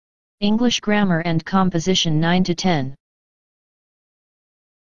English Grammar and Composition 9 to 10.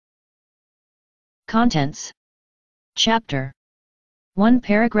 Contents. Chapter 1.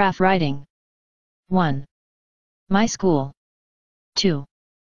 Paragraph Writing. 1. My School. 2.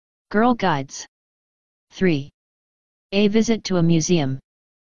 Girl Guides. 3. A Visit to a Museum.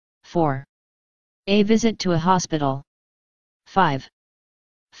 4. A Visit to a Hospital. 5.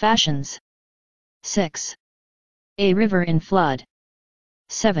 Fashions. 6. A River in Flood.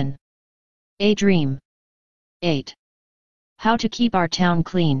 7. A Dream. 8. How to Keep Our Town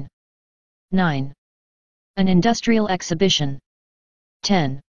Clean. 9. An Industrial Exhibition.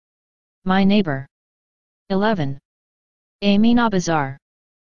 10. My Neighbor. 11. A Meena Bazaar.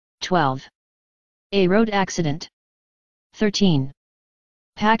 12. A Road Accident. 13.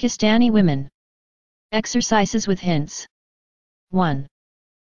 Pakistani Women. Exercises with hints. 1.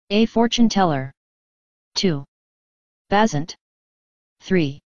 A Fortune Teller. 2. Basant.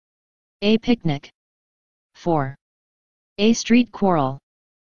 3. A Picnic. 4. A Street Quarrel.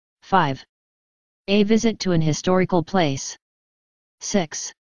 5. A Visit to an Historical Place.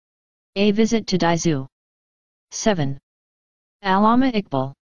 6. A Visit to Daizu. 7. Allama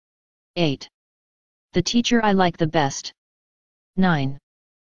Iqbal. 8. The Teacher I Like the Best. 9.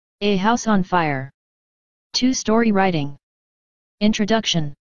 A House on Fire. 2. Story Writing.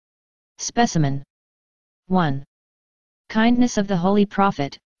 Introduction. Specimen. 1. Kindness of the Holy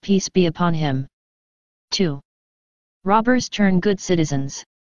Prophet, peace be upon him. 2. Robbers turn good citizens.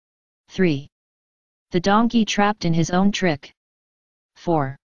 3. The donkey trapped in his own trick.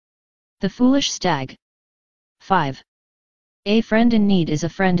 4. The foolish stag. 5. A friend in need is a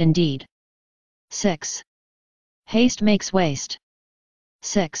friend indeed. 6. Haste makes waste.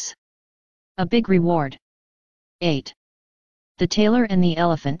 6. A big reward. 8. The tailor and the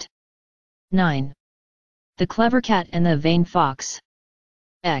elephant. 9. The clever cat and the vain fox.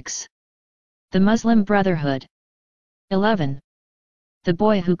 X. The Muslim Brotherhood. 11. The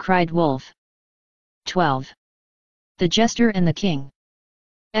boy who cried wolf. 12. The jester and the king.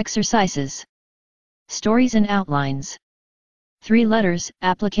 Exercises. Stories and outlines. 3 letters,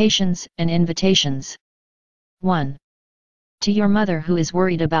 applications, and invitations. 1. To your mother who is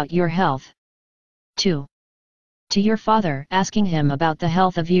worried about your health. 2. To your father asking him about the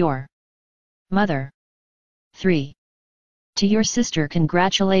health of your mother. 3. To your sister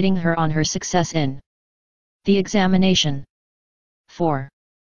congratulating her on her success in the examination. 4.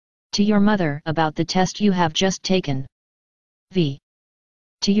 To your mother about the test you have just taken. V.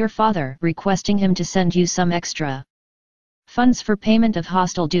 To your father requesting him to send you some extra funds for payment of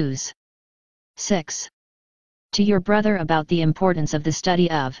hostel dues. 6. To your brother about the importance of the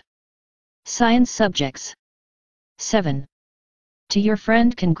study of science subjects. 7. To your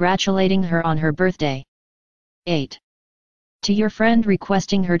friend congratulating her on her birthday. 8. To your friend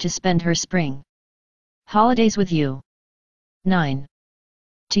requesting her to spend her spring holidays with you. 9.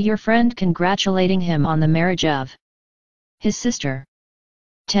 To your friend congratulating him on the marriage of his sister.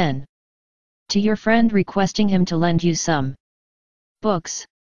 10. To your friend requesting him to lend you some books.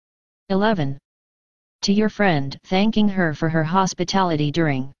 11. To your friend thanking her for her hospitality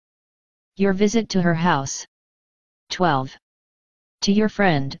during your visit to her house. 12. To your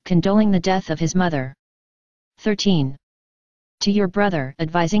friend condoling the death of his mother. 13. To your brother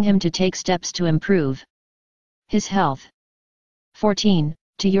advising him to take steps to improve his health. 14.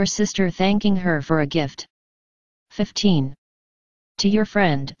 To your sister thanking her for a gift. 15. To your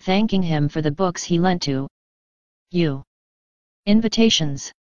friend thanking him for the books he lent to you.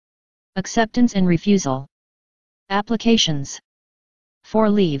 Invitations. Acceptance and refusal. Applications. For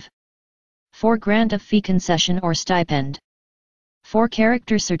leave. For grant of fee concession or stipend. For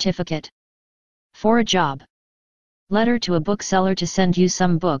character certificate. For a job. Letter to a bookseller to send you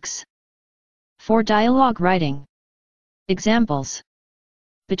some books. For dialogue writing. Examples.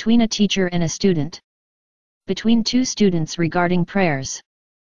 Between a teacher and a student. Between 2 students regarding prayers.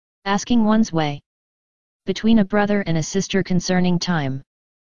 Asking one's way. Between a brother and a sister concerning time.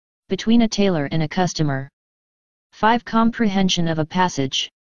 Between a tailor and a customer. 5. Comprehension of a passage.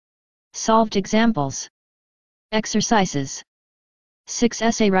 Solved examples. Exercises. 6.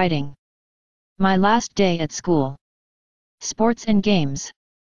 Essay writing. My last day at school. Sports and games.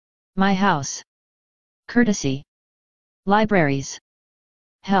 My house. Courtesy. Libraries.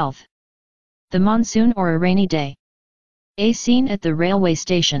 Health. The monsoon or a rainy day. A scene at the railway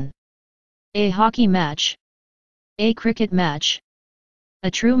station. A hockey match. A cricket match.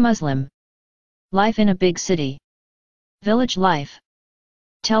 A true Muslim. Life in a big city. Village life.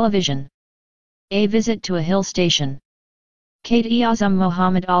 Television. A visit to a hill station. Quaid-e-Azam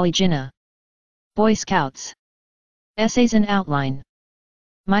Muhammad Ali Jinnah. Boy Scouts. Essays and outline.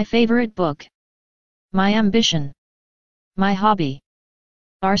 My favorite book. My ambition. My hobby.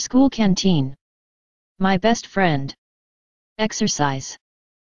 Our school canteen. My best friend. Exercise.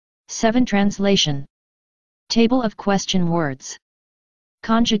 7 Translation. Table of question words.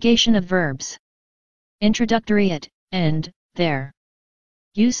 Conjugation of verbs. Introductory at, and, there.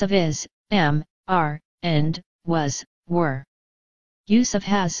 Use of is, am, are, and, was, were. Use of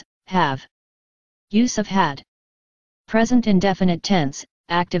has, have. Use of had. Present indefinite tense,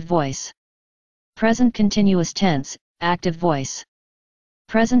 active voice. Present continuous tense, active voice.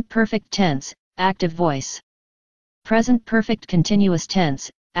 Present perfect tense, active voice. Present perfect continuous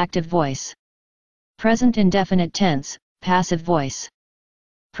tense, active voice. Present indefinite tense, passive voice.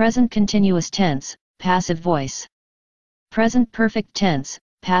 Present continuous tense, passive voice. Present perfect tense,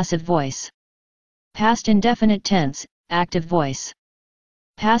 passive voice. Past indefinite tense, active voice.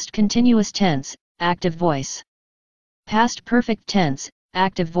 Past continuous tense, active voice. Past perfect tense,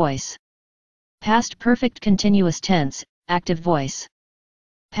 active voice. Past perfect continuous tense, active voice.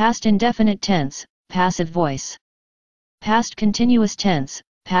 Past indefinite tense, passive voice. Past continuous tense,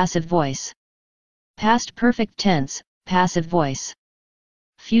 passive voice. Past perfect tense, passive voice.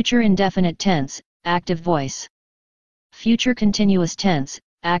 Future indefinite tense, active voice. Future continuous tense,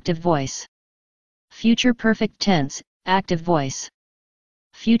 active voice. Future perfect tense, active voice.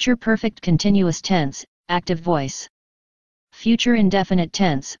 Future perfect continuous tense, active voice. Future indefinite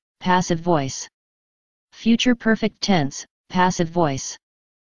tense, passive voice. Future perfect tense, passive voice.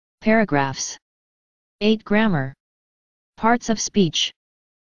 Paragraphs. 8 Grammar. Parts of speech.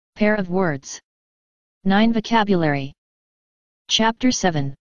 Pair of words. 9 Vocabulary. Chapter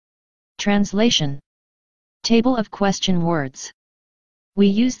 7. Translation. Table of question words. We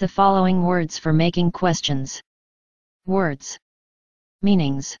use the following words for making questions. Words.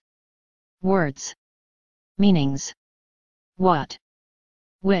 Meanings. Words. Meanings. What?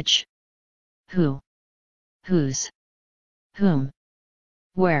 Which? Who? Whose? Whom?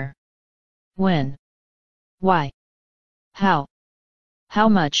 Where? When? Why? How? How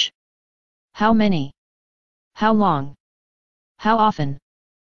much? How many? How long? How often?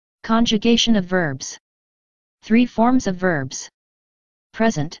 Conjugation of verbs. 3 forms of verbs.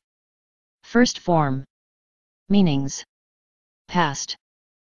 Present. First form. Meanings. Past.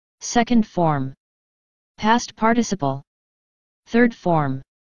 Second form. Past participle. Third form.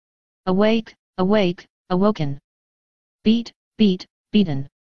 Awake, awake, awoken. Beat, beat, beaten.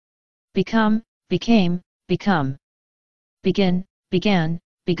 Become, became, become. Begin, began,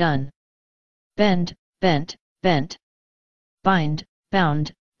 begun. Bend, bent, bent. Bind,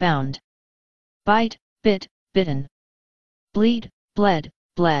 bound, bound. Bite, bit, bitten. Bleed, bled,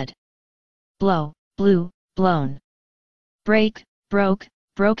 bled. Blow, blew, blown. Break, broke,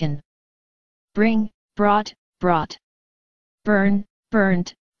 broken. Bring, brought, brought. Burn,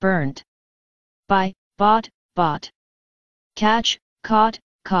 burnt, burnt. Buy, bought, bought. Catch, caught,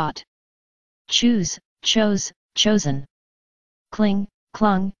 caught. Choose, chose, chosen. Cling,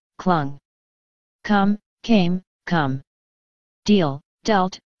 clung, clung. Come, came, come. Deal,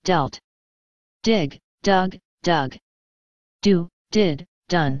 dealt, dealt. Dig, dug, dug. Do, did,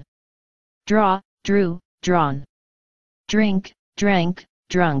 done. Draw, drew, drawn. Drink, drank,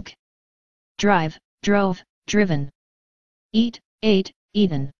 drunk. Drive, drove, driven. Eat, ate,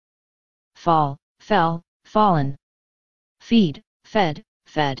 eaten. Fall, fell, fallen. Feed, fed,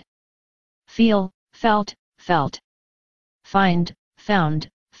 fed. Feel, felt, felt. Find, found,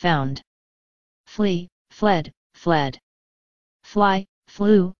 found. Flee, fled, fled. Fly,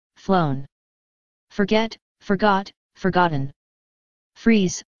 flew, flown. Forget, forgot, forgotten.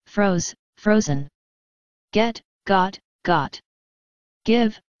 Freeze, froze, frozen. Get, got, got.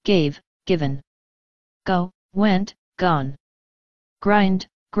 Give, gave, given. Go, went, gone. Grind,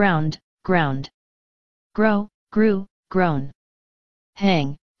 ground, ground. Grow, grew, grown.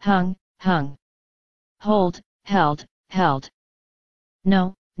 Hang, hung, hung. Hold, held, held.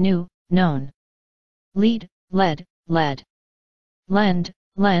 Know, knew, known. Lead, led, led. Lend,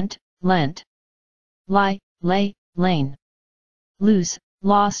 lent, lent. Lie, lay, lain. Lose,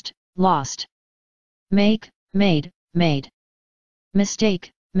 lost, lost. Make, made, made.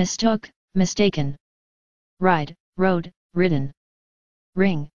 Mistake, mistook, mistaken. Ride, rode, ridden.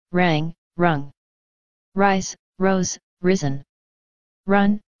 Ring, rang, rung. Rise, rose, risen.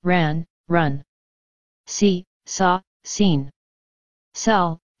 Run, ran, run. See, saw, seen.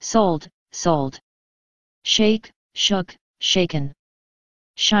 Sell, sold, sold. Shake, shook, shaken.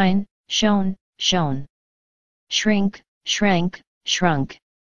 Shine, shone, shone. Shrink, shrank, shrunk.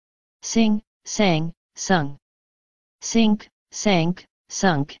 Sing, sang, sung. Sink, sank,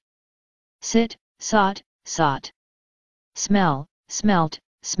 sunk. Sit, sought, sought. Smell, smelt,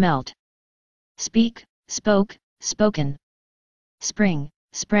 smelt. Speak, spoke, spoken. Spring,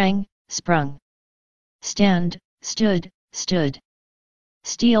 sprang, sprung. Stand, stood, stood.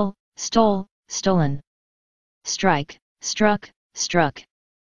 Steal, stole, stolen. Strike, struck, struck.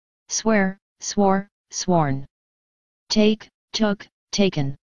 Swear, swore, sworn. Take, took,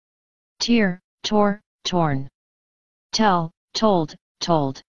 taken. Tear, tore, torn. Tell, told,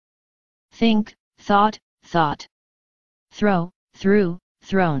 told. Think, thought, thought. Throw, threw,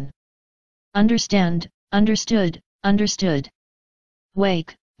 thrown. Understand, understood, understood.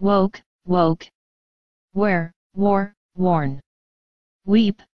 Wake, woke, woke. Wear, wore, worn.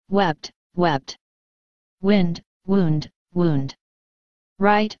 Weep, wept, wept. Wind, wound, wound.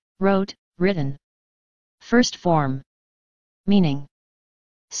 Write, wrote, written. First form. Meaning.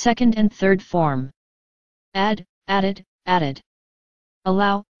 Second and third form. Add, added, added.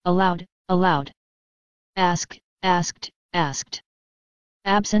 Allow, allowed, allowed. Ask, asked, asked.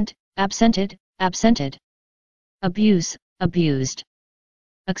 Absent, absented, absented. Abuse, abused.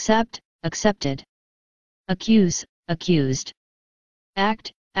 Accept, accepted. Accuse, accused.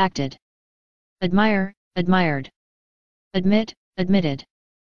 Act, acted. Admire, admired. Admit, admitted.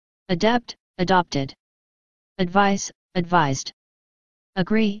 Adapt, adopted. Advise, advised.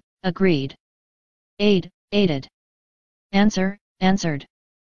 Agree, agreed. Aid, aided. Answer, answered.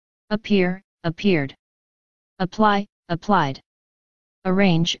 Appear, appeared. Apply, applied.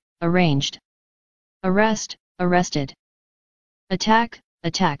 Arrange, arranged. Arrest, arrested. Attack,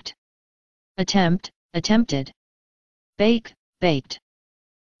 attacked. Attempt, attempted. Bake, baked.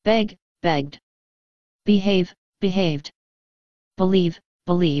 Beg, begged. Behave, behaved. Believe,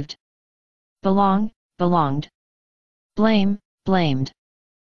 believed. Belong, belonged. Blame, blamed.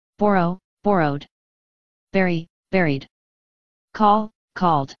 Borrow, borrowed. Bury, buried. Call,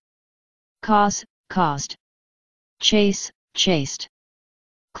 called. Cause, caused. Chase, chased.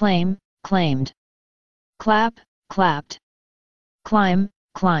 Claim, claimed. Clap, clapped. Climb,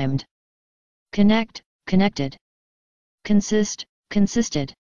 climbed. Connect, connected. Consist,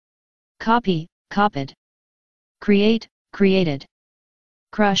 consisted. Copy, copied. Create, created.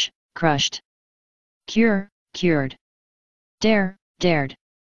 Crush, crushed. Cure, cured. Dare, dared.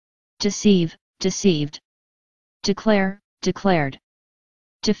 Deceive, deceived. Declare, declared.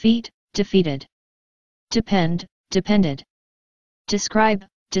 Defeat, defeated. Depend, depended. Describe,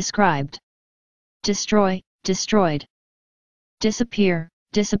 described. Destroy, destroyed. Disappear,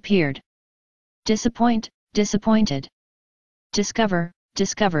 disappeared. Disappoint, disappointed. Discover,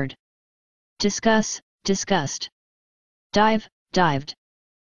 discovered. Discuss, discussed. Dive, dived.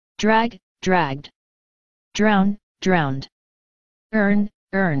 Drag, dragged. Drown, drowned. Earn,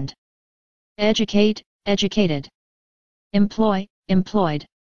 earned. Educate, educated. Employ, employed.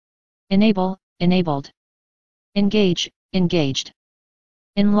 Enable, enabled. Engage, engaged.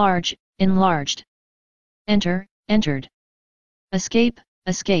 Enlarge, enlarged. Enter, entered. Escape,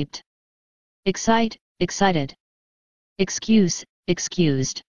 escaped. Excite, excited. Excuse,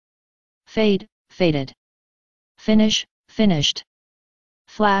 excused. Fade, faded. Finish, finished.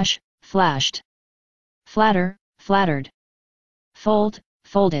 Flash, flashed. Flatter, flattered. Fold,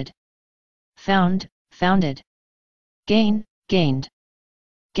 folded. Found, founded. Gain, gained.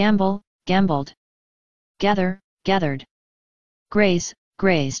 Gamble, gambled. Gather, gathered. Graze,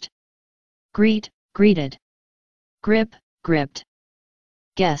 grazed. Greet, greeted. Grip, gripped.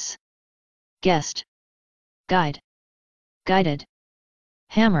 Guess, guessed. Guide, guided.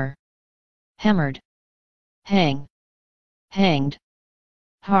 Hammer, hammered. Hang, hanged.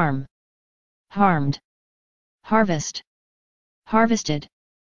 Harm, harmed. Harvest, harvested.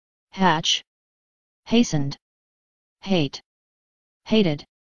 Hatch, hastened. Hate, hated.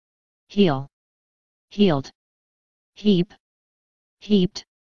 Heal, healed. Heap, heaped.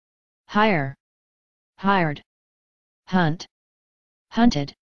 Hire, hired. Hunt,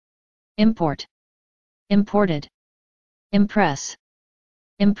 hunted. Import, imported. Impress,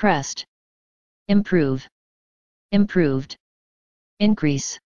 impressed. Improve, improved.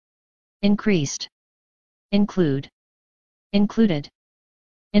 Increase, increased. Include, included.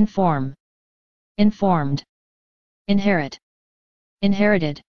 Inform, informed. Inherit,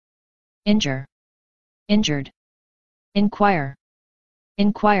 inherited. Injure, injured. Inquire,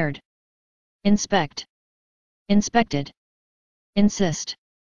 inquired. Inspect, inspected. Insist,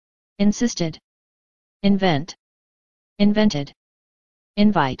 insisted. Invent, invented.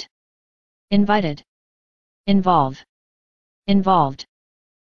 Invite, invited. Involve, involved.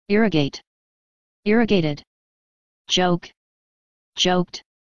 Irrigate, irrigated. Joke, joked.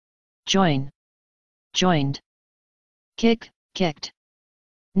 Join, joined. Kick, kicked.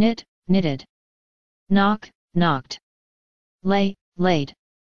 Knit, knitted. Knock, knocked. Lay, laid.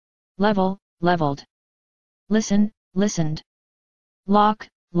 level, leveled. Listen, listened. Lock,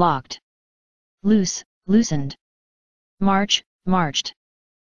 locked. Loose, loosened. March, marched.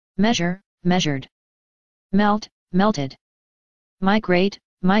 Measure, measured. Melt, melted. Migrate,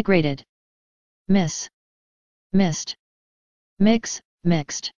 migrated. Miss, missed. Mix,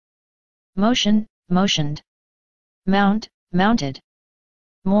 mixed. Motion, motioned. Mount, mounted.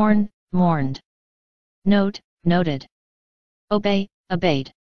 Mourn, mourned. Note, noted. Obey,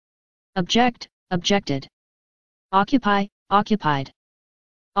 obeyed. Object, objected. Occupy, occupied.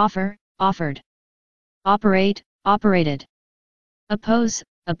 Offer, offered. Operate, operated. Oppose,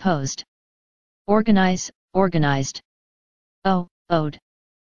 opposed. Organize, organized. Owed.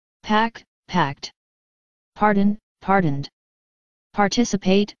 Pack, packed. Pardon, pardoned.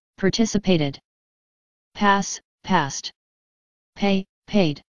 Participate, participated. Pass, passed. Pay,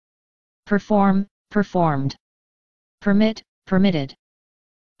 paid. Perform, performed. Permit, permitted.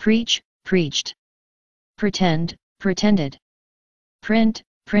 Preach, preached. Pretend, pretended. Print,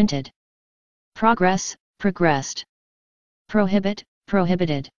 printed. Progress, progressed. Prohibit,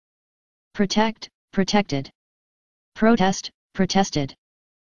 prohibited. Protect, protected. Protest, protested.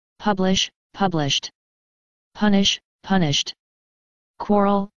 Publish, published. Punish, punished.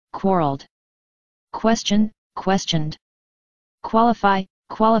 Quarrel, quarreled. Question, questioned. Qualify,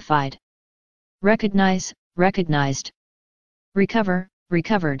 qualified. Recognize, recognized. Recover,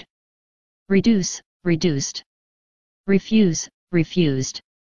 recovered. Reduce, reduced. Refuse, refused.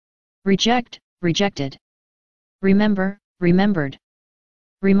 Reject, rejected. Remember, remembered.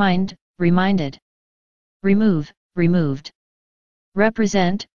 Remind, reminded. Remove, removed.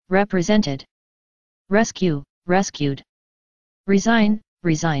 Represent, represented. Rescue, rescued. Resign,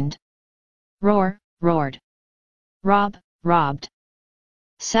 resigned. Roar, roared. Rob, robbed.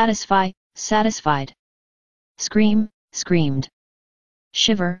 Satisfy, satisfied. Scream, screamed.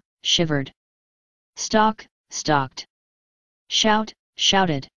 Shiver, shivered. Stalk, stalked. Shout,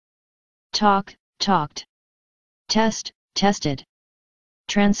 shouted. Talk, talked. Test, tested.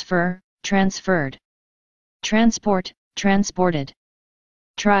 Transfer, transferred. Transport, transported.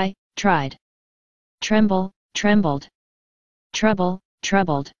 Try, tried. Tremble, trembled. Trouble,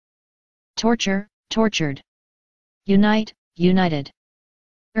 troubled. Torture, tortured. Unite, united.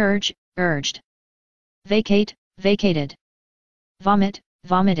 Urge, urged. Vacate, vacated. Vomit,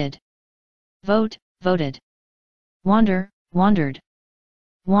 vomited. Vote, voted. Wander, wandered.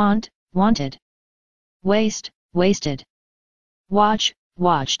 Want, wanted. Waste, wasted. Watch,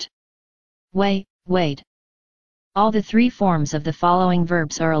 watched. Weigh, weighed. All the three forms of the following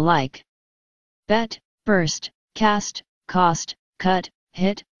verbs are alike. Bet, burst, cast, cost, cut,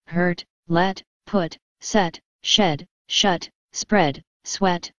 hit, hurt, let, put, set, shed, shut, spread,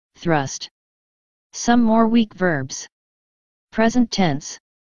 sweat, thrust. Some more weak verbs. Present tense.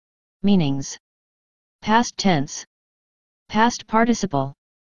 Meanings. Past tense. Past participle.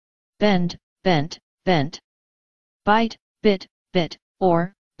 Bend, bent, bent. Bite, bit, bit,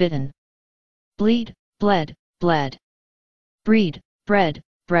 or, bitten. Bleed, bled, bled. Breed, bred,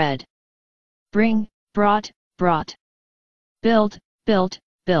 bred. Bring, brought, brought. Build, built,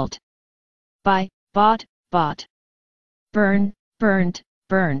 built. Buy, bought, bought. Burn, burned,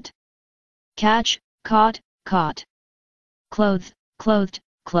 burnt. Catch, caught, caught. Clothe, clothed,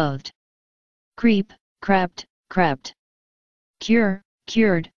 clothed. Creep, crept, crept. Cure,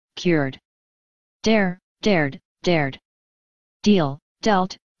 cured, cured. Dare, dared, dared. Deal,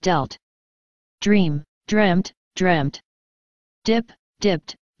 dealt, dealt. Dream, dreamt, dreamt. Dip,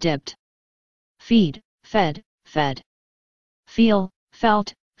 dipped, dipped. Feed, fed, fed. Feel,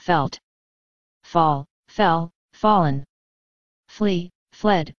 felt, felt. Fall, fell, fallen. Flee,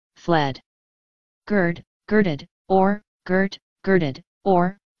 fled, fled. Gird, girded, or, girt, girded,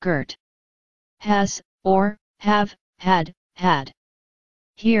 or, girt. Has, or, have, had, had.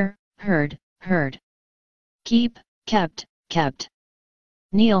 Hear, heard, heard. Keep, kept, kept.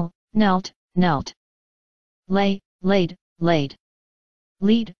 Kneel, knelt, knelt. Lay, laid, laid.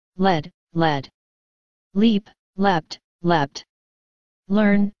 Lead, led, led. Leap, leapt, leapt.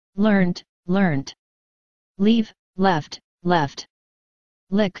 Learn, learned, learnt. Leave, left, left.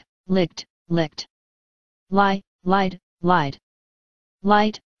 Lick, licked, licked. Lie, lied, lied.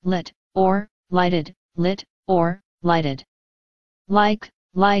 Light, lit, or, lighted, lit, or, lighted. Like,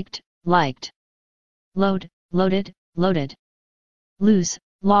 liked, liked. Load, loaded, loaded. Lose,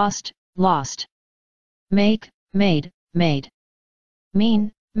 lost, lost. Make, made, made.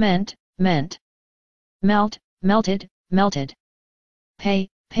 Mean, meant, meant. Melt, melted, melted. Pay,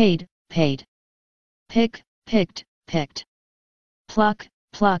 paid, paid. Pick, picked, picked. Pluck,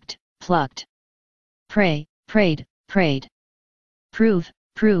 plucked, plucked. Pray, prayed, prayed. Prove,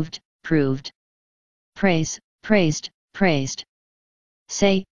 proved, proved. Praise, praised, praised.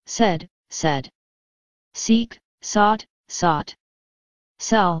 Say, said, said. Seek, sought, sought.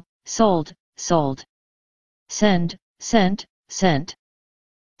 Sell, sold, sold. Send, sent, sent.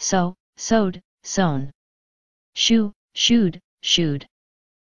 Sow, sowed, sown. Shoe, shooed, shooed.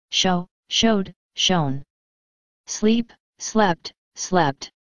 Show, showed, shown. Sleep, slept,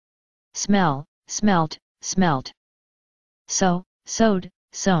 slept. Smell, smelt, smelt. Sow, sowed,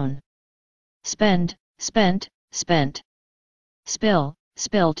 sown. Spend, spent, spent. Spill,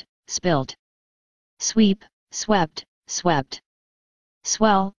 spilt, spilt. Sweep, swept, swept.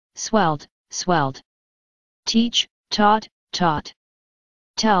 Swell, swelled, swelled. Teach, taught, taught.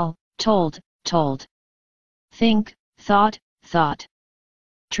 Tell, told, told. Think, thought, thought.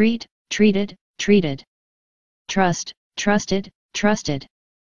 Treat, treated, treated. Trust, trusted, trusted.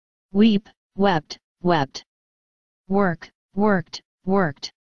 Weep, wept, wept. Work, worked,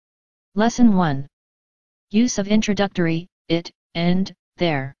 worked. Lesson 1. Use of introductory, it, and,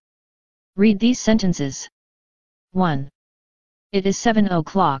 there. Read these sentences. 1. It is 7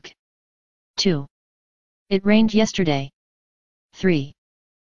 o'clock. 2. It rained yesterday. 3.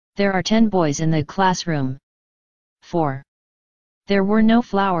 There are 10 boys in the classroom. 4. There were no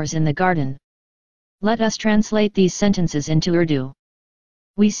flowers in the garden. Let us translate these sentences into Urdu.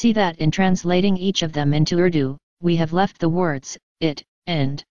 We see that in translating each of them into Urdu, we have left the words, it,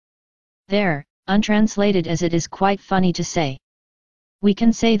 and, there, untranslated, as it is quite funny to say. We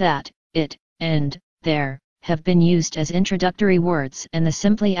can say that, it, and, there, have been used as introductory words and they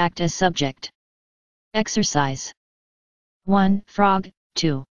simply act as subject. Exercise 1. Frog,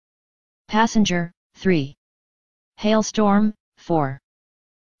 2. Passenger, 3. Hailstorm, 4.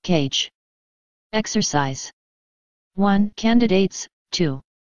 Cage. Exercise 1. Candidates, 2.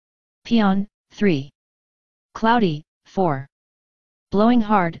 Peon, 3. Cloudy, 4. Blowing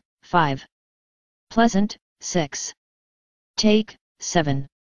hard, 5. Pleasant, 6. Take, 7.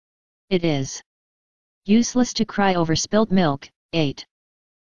 It is useless to cry over spilt milk, 8.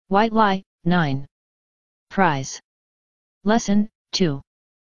 White lie, 9. Prize. Lesson 2.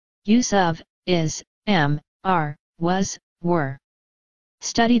 Use of, is, am, are, was, were.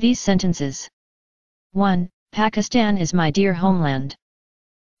 Study these sentences. 1. Pakistan is my dear homeland.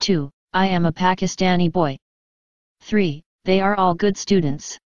 2. I am a Pakistani boy. 3. They are all good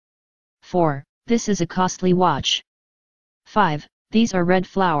students. 4. This is a costly watch. 5. These are red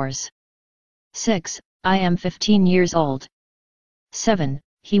flowers. 6. I am 15 years old. 7.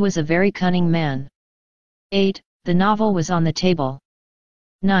 He was a very cunning man. 8. The novel was on the table.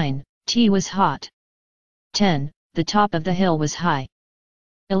 9. Tea was hot. 10. The top of the hill was high.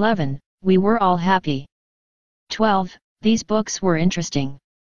 11. We were all happy. 12. These books were interesting.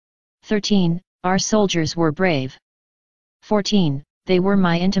 13. Our soldiers were brave. 14. They were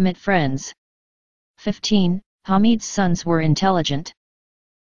my intimate friends. 15. Hamid's sons were intelligent.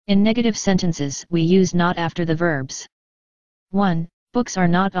 In negative sentences, we use not after the verbs. 1. Books are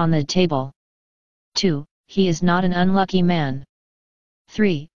not on the table. 2. He is not an unlucky man.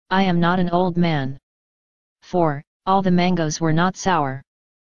 3. I am not an old man. 4. All the mangoes were not sour.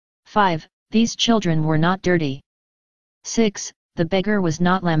 5. These children were not dirty. 6. The beggar was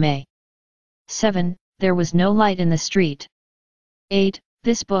not lame. 7. There was no light in the street. 8.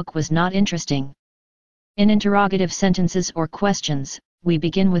 This book was not interesting. In interrogative sentences or questions, we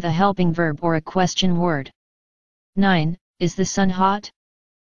begin with a helping verb or a question word. 9. Is the sun hot?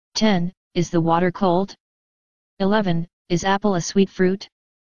 10. Is the water cold? 11. Is apple a sweet fruit?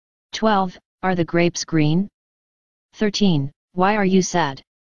 12. Are the grapes green? 13. Why are you sad?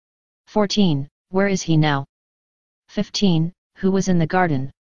 14. Where is he now? 15. Who was in the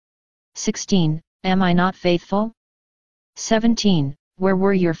garden? 16. Am I not faithful? 17. Where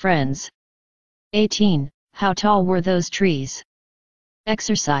were your friends? 18. How tall were those trees?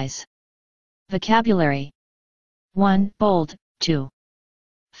 Exercise. Vocabulary. 1. Bold, 2.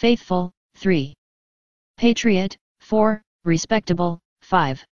 Faithful, 3. Patriot, 4. Respectable,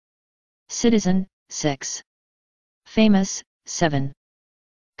 5. Citizen, 6. Famous, 7.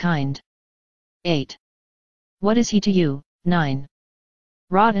 Kind. 8. What is he to you? 9.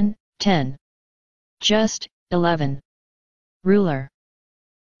 Rotten, 10. Just, 11. Ruler.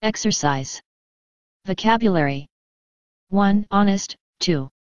 Exercise. Vocabulary. 1. Honest, 2.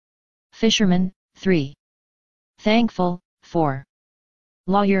 Fisherman, 3. Thankful, 4.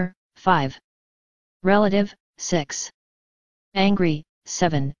 Lawyer, 5. Relative, 6. Angry,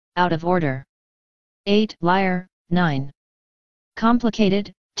 7. Out of order. 8. Liar, 9.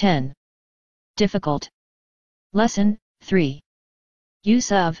 Complicated, 10. Difficult. Lesson 3.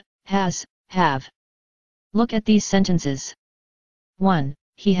 Use of, has, have. Look at these sentences. 1.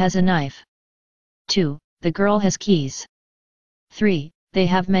 He has a knife. 2. The girl has keys. 3. They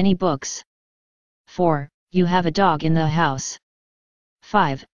have many books. 4. You have a dog in the house.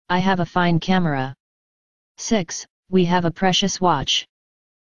 5. I have a fine camera. 6. We have a precious watch.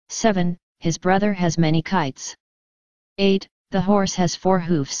 7. His brother has many kites. 8. The horse has 4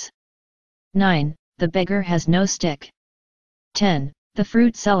 hoofs. 9. The beggar has no stick. 10. The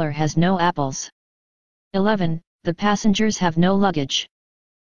fruit seller has no apples. 11. The passengers have no luggage.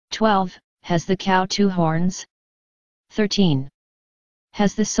 12. Has the cow 2 horns? 13.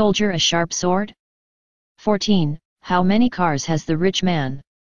 Has the soldier a sharp sword? 14. How many cars has the rich man?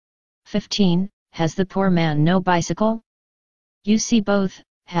 15. Has the poor man no bicycle? You see, both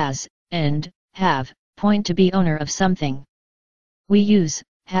has and have point to be owner of something. We use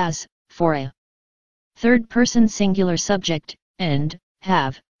has for a third-person singular subject, and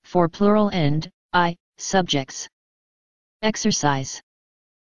have for plural and I subjects. Exercise.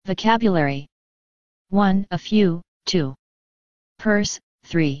 Vocabulary. 1. A few. 2. Purse.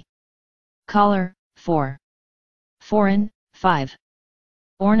 3. Collar. 4. Foreign. 5.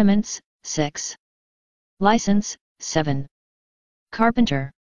 Ornaments. 6. License. 7.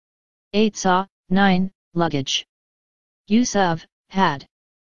 Carpenter. 8. Saw. 9. Luggage. Use of had.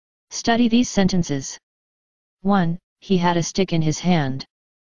 Study these sentences. 1. He had a stick in his hand.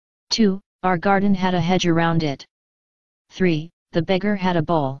 2. Our garden had a hedge around it. 3. The beggar had a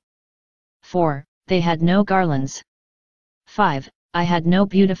bowl. 4. They had no garlands. 5. I had no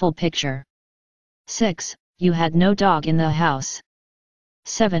beautiful picture. 6. You had no dog in the house.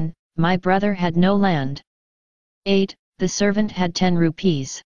 7. My brother had no land. 8. The servant had 10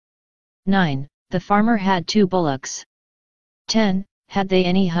 rupees. 9. The farmer had 2 bullocks. 10. Had they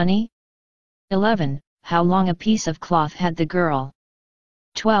any honey? 11. How long a piece of cloth had the girl?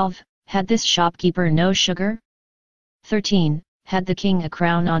 12. Had this shopkeeper no sugar? 13. Had the king a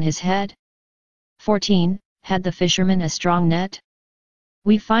crown on his head? 14. Had the fisherman a strong net?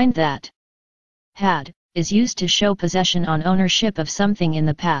 We find that had is used to show possession on ownership of something in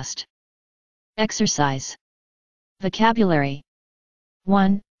the past. Exercise. Vocabulary.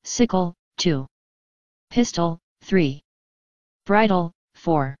 1. Sickle. 2. Pistol. 3. Bridle.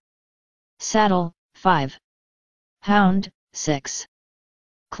 4. Saddle. 5. Hound. 6.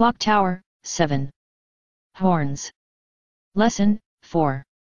 Clock tower. 7. Horns. Lesson. 4.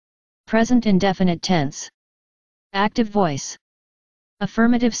 Present indefinite tense. Active voice.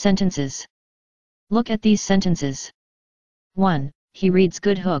 Affirmative sentences. Look at these sentences. 1. He reads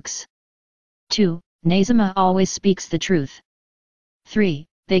good hooks. 2. Nazima always speaks the truth. 3.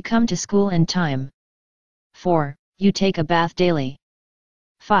 They come to school in time. 4. You take a bath daily.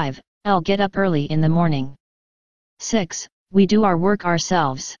 5. I'll get up early in the morning. 6. We do our work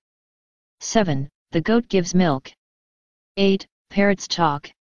ourselves. 7. The goat gives milk. 8. Parrots talk.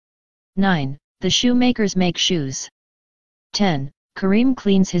 9. The shoemakers make shoes. 10. Kareem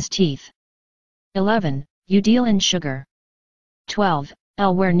cleans his teeth. 11. You deal in sugar. 12.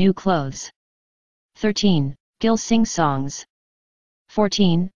 I'll wear new clothes. 13. Gil sings songs.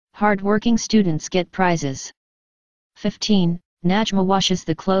 14. Hard-working students get prizes. 15. Najma washes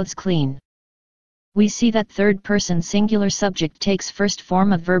the clothes clean. We see that third-person singular subject takes first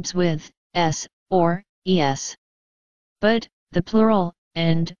form of verbs with s or es. But the plural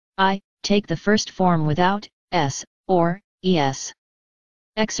and I take the first form without s or es.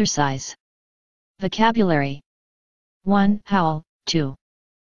 Exercise. Vocabulary. 1. Howl. 2.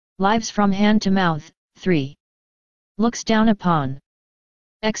 Lives from hand to mouth. 3. Looks down upon.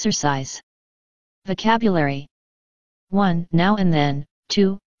 Exercise. Vocabulary. 1. Now and then.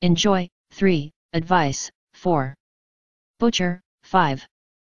 2. Enjoy. 3. Advice. 4. Butcher. 5.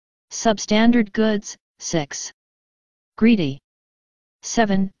 Substandard goods. 6. Greedy.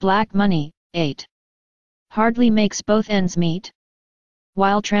 7. Black money. 8. Hardly makes both ends meet.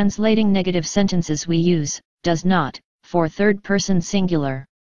 While translating negative sentences we use does not for third-person singular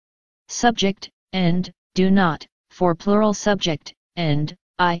subject and do not for plural subject and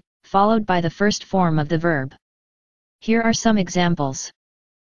I followed by the first form of the verb. Here are some examples.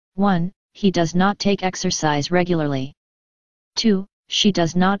 1. He does not take exercise regularly. 2. She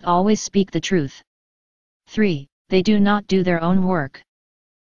does not always speak the truth. 3. They do not do their own work.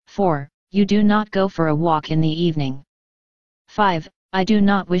 4. You do not go for a walk in the evening. 5. I do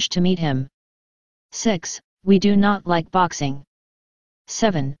not wish to meet him. 6. We do not like boxing.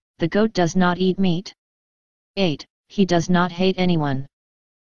 7. The goat does not eat meat. 8. He does not hate anyone.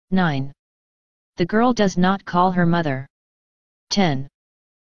 9. The girl does not call her mother. 10.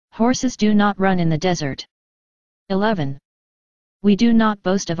 Horses do not run in the desert. 11. We do not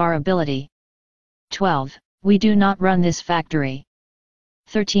boast of our ability. 12. We do not run this factory.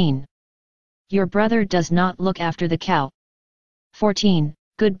 13. Your brother does not look after the cow. 14.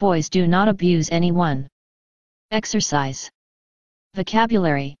 Good boys do not abuse anyone. Exercise.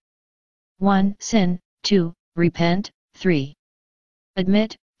 Vocabulary. 1. Sin. 2. Repent. 3.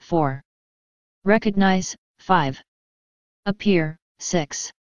 Admit. 4. Recognize. 5. Appear.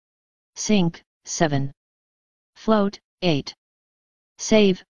 6. Sink. 7. Float. 8.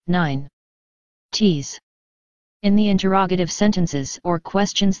 Save. 9. Tease. In the interrogative sentences or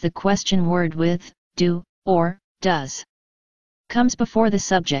questions, the question word with do or does comes before the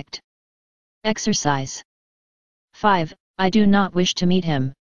subject. Exercise. 5. I do not wish to meet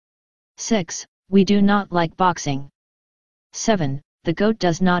him. 6. We do not like boxing. 7. The goat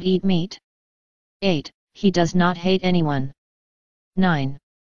does not eat meat. 8. He does not hate anyone. 9.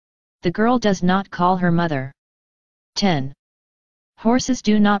 The girl does not call her mother. 10. Horses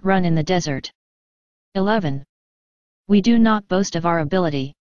do not run in the desert. 11. We do not boast of our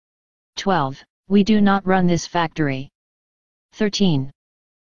ability. 12. We do not run this factory. 13.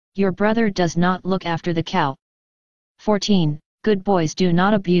 Your brother does not look after the cow. 14. Good boys do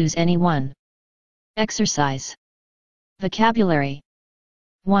not abuse anyone. Exercise. Vocabulary.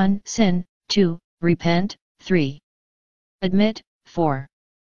 1. Sin. 2. Repent. 3. Admit. 4.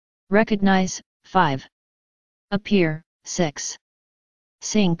 Recognize. 5. Appear. 6.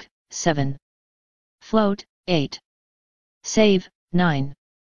 Sink. 7. Float. 8. Save. 9.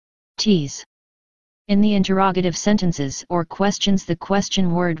 Tease. In the interrogative sentences or questions, the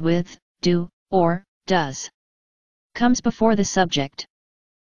question word with do or does comes before the subject.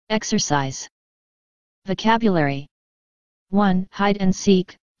 Exercise. Vocabulary. 1. Hide and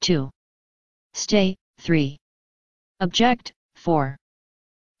seek. 2. Stay. 3. Object. 4.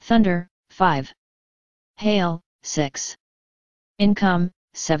 Thunder. 5. Hail. 6. Income.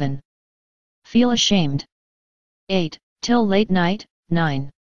 7. Feel ashamed. 8. Till late night.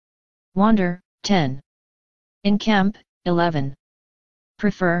 9. Wander. 10. In camp. 11.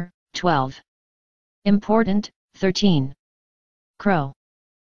 Prefer. 12. Important. 13. Crow.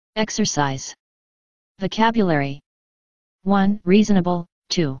 Exercise. Vocabulary. 1. Reasonable.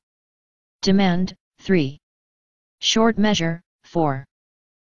 2. Demand. 3. Short measure. 4.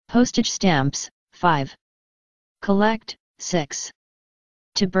 Postage stamps. 5. Collect. 6.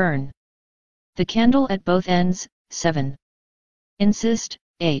 To burn. The candle at both ends. 7. Insist.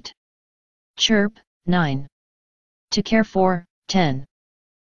 8. Chirp. 9. To care for. 10.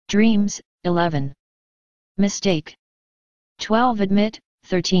 Dreams. 11. Mistake. 12. Admit.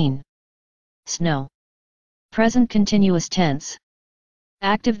 13. Snow. Present continuous tense.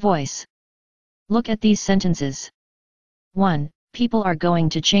 Active voice. Look at these sentences. 1. People are going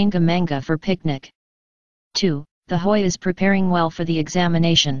to Changamanga for picnic. 2. The hoy is preparing well for the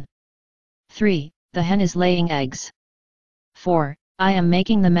examination. 3. The hen is laying eggs. 4. I am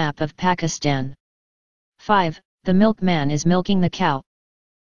making the map of Pakistan. 5. The milkman is milking the cow.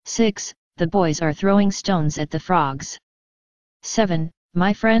 6. The boys are throwing stones at the frogs. 7.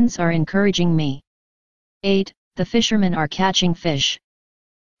 My friends are encouraging me. 8. The fishermen are catching fish.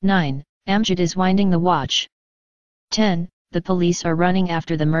 9. Amjad is winding the watch. 10. The police are running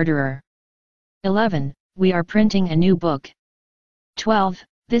after the murderer. 11. We are printing a new book. 12.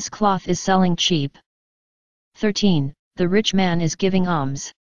 This cloth is selling cheap. 13. The rich man is giving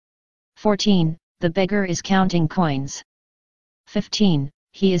alms. 14. The beggar is counting coins. 15.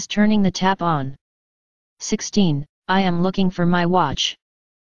 He is turning the tap on. 16. I am looking for my watch.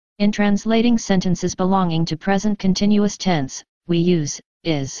 In translating sentences belonging to present continuous tense, we use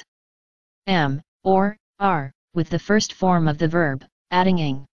is, am, or are, with the first form of the verb, adding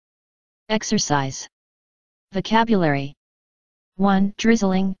ing. Exercise. Vocabulary. 1.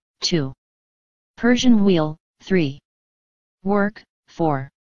 Drizzling. 2. Persian wheel. 3. Work. 4.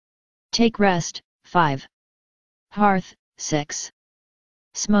 Take rest. 5. Hearth. 6.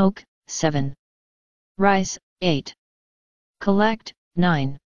 Smoke. 7. Rise. 8. Collect.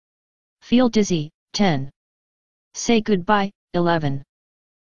 9. Feel dizzy. 10. Say goodbye. 11.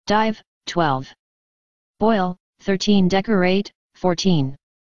 Dive. 12. Boil. 13. Decorate. 14.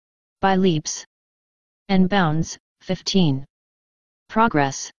 By leaps and bounds. 15.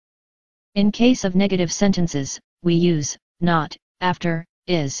 Progress. In case of negative sentences, we use not, after,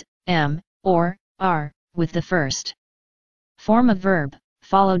 is, am, or are, with the first form of verb,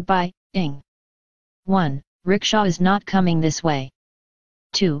 followed by ing. 1. Rickshaw is not coming this way.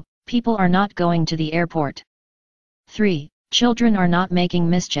 2. People are not going to the airport. 3. Children are not making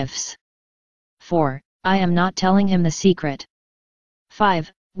mischiefs. 4. I am not telling him the secret.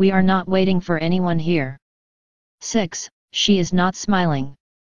 5. We are not waiting for anyone here. 6. She is not smiling.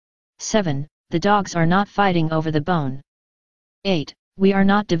 7. The dogs are not fighting over the bone. 8. we are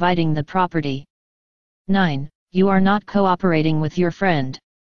not dividing the property. 9. You are not cooperating with your friend.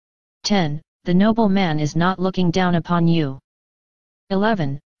 10. The nobleman is not looking down upon you.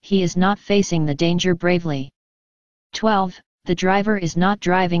 11. He is not facing the danger bravely. 12. The driver is not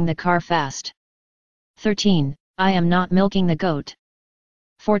driving the car fast. 13. I am not milking the goat.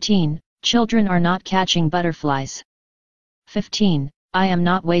 14. Children are not catching butterflies. 15. I am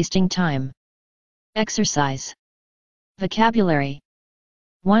not wasting time. Exercise. Vocabulary.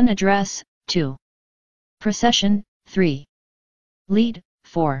 1. Address, 2. Procession, 3. Lead,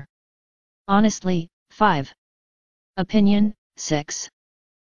 4. Honestly, 5. Opinion, 6.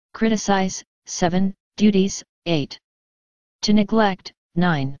 Criticize, 7. Duties, 8. To neglect,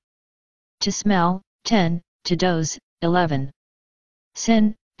 9. To smell, 10. To doze, 11.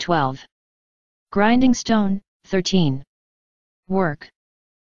 Sin, 12. Grinding stone, 13. Work.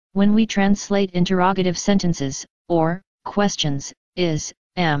 When we translate interrogative sentences, or questions, is,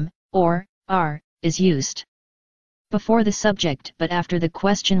 am, or, are, is used before the subject but after the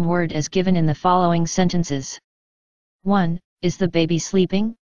question word as given in the following sentences. 1. Is the baby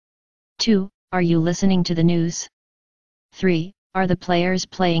sleeping? 2. Are you listening to the news? 3. Are the players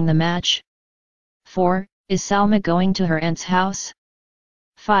playing the match? 4. Is Salma going to her aunt's house?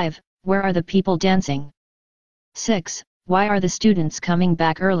 5. Where are the people dancing? 6. Why are the students coming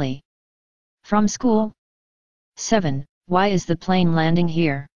back early from school? 7. Why is the plane landing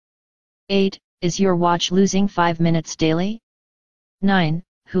here? 8. Is your watch losing 5 minutes daily? 9.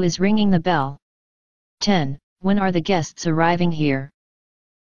 Who is ringing the bell? 10. When are the guests arriving here?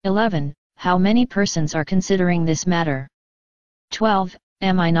 11. How many persons are considering this matter? 12.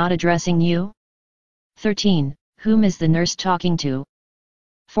 Am I not addressing you? 13. Whom is the nurse talking to?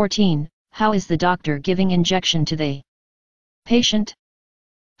 14. How is the doctor giving injection to the patient?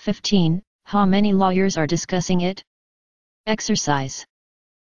 15. How many lawyers are discussing it? Exercise.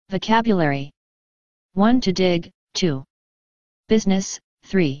 Vocabulary. 1. To dig, 2. Business,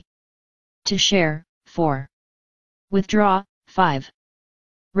 3. To share, 4. Withdraw, 5.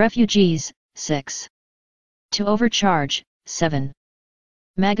 Refugees, 6. To overcharge, 7.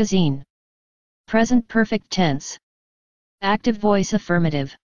 Magazine. Present perfect tense. Active voice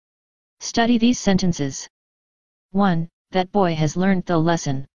affirmative. Study these sentences. 1. That boy has learned the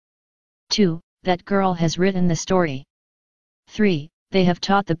lesson. 2. That girl has written the story. 3. They have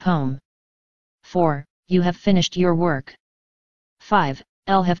taught the poem. 4. You have finished your work. 5.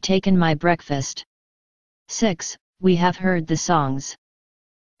 I'll have taken my breakfast. 6. We have heard the songs.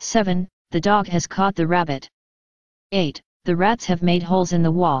 7. The dog has caught the rabbit. 8. The rats have made holes in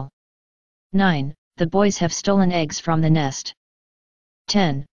the wall. 9. The boys have stolen eggs from the nest.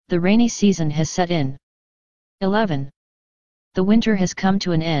 10. The rainy season has set in. 11. The winter has come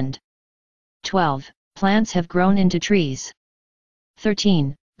to an end. 12. Plants have grown into trees.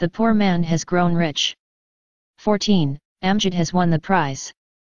 13. The poor man has grown rich. 14. Amjad has won the prize.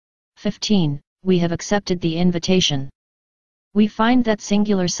 15. We have accepted the invitation. We find that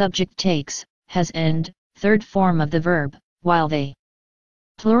singular subject takes, has end, third form of the verb, while they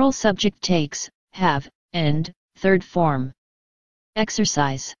plural subject takes, have, end, third form.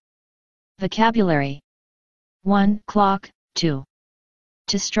 Exercise. Vocabulary. 1. Clock, 2.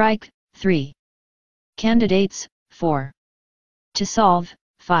 To strike, 3. Candidates, 4. To solve,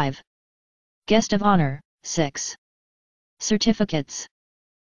 5. Guest of honor, 6. Certificates.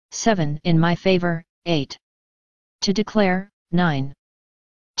 7. In my favor, 8. To declare, 9.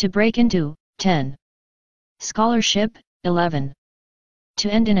 To break into, 10. Scholarship, 11. To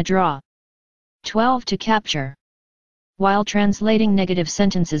end in a draw. 12. To capture. While translating negative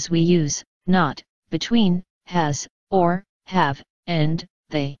sentences we use, not, between, has, or, have, and,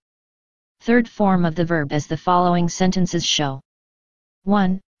 they. Third form of the verb as the following sentences show.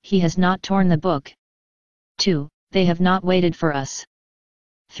 1. He has not torn the book. 2. They have not waited for us.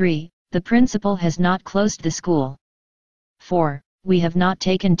 3. The principal has not closed the school. 4. We have not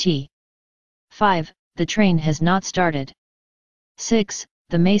taken tea. 5. The train has not started. 6.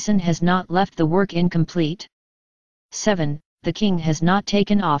 The mason has not left the work incomplete. 7. The king has not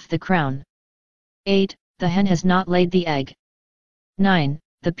taken off the crown. 8. The hen has not laid the egg. 9.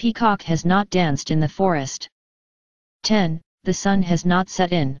 The peacock has not danced in the forest. 10. The sun has not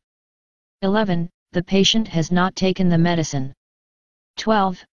set in. 11. The patient has not taken the medicine.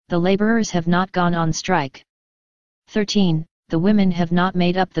 12. The laborers have not gone on strike. 13. The women have not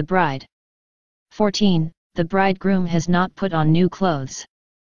made up the bride. 14. The bridegroom has not put on new clothes.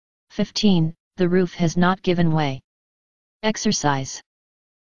 15. The roof has not given way. Exercise.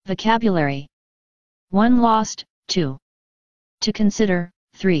 Vocabulary. 1. Lost, 2. To consider,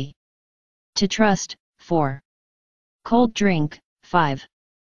 3. To trust, 4. Cold drink, 5.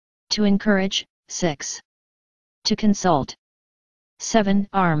 To encourage, 6. To consult. 7.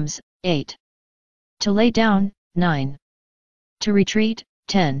 Arms, 8. To lay down, 9. To retreat,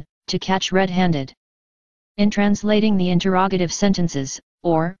 10. To catch red-handed. In translating the interrogative sentences,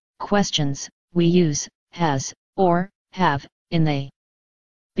 or questions, we use has, or have, in the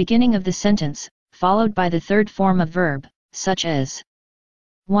beginning of the sentence, followed by the third form of verb, such as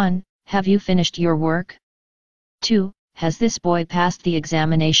 1. Have you finished your work? 2. Has this boy passed the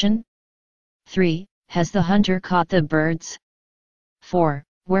examination? 3. Has the hunter caught the birds? 4.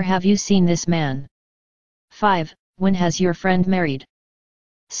 Where have you seen this man? 5. When has your friend married?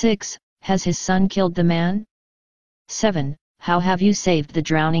 6. Has his son killed the man? 7. How have you saved the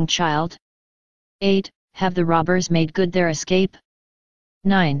drowning child? 8. Have the robbers made good their escape?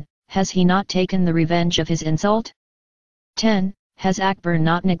 9. Has he not taken the revenge of his insult? 10. Has Akbar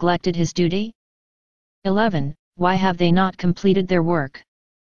not neglected his duty? 11. Why have they not completed their work?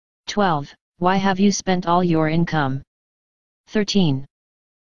 12. Why have you spent all your income? 13.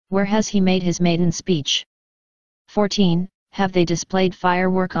 Where has he made his maiden speech? 14. Have they displayed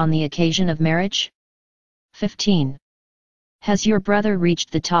firework on the occasion of marriage? 15. Has your brother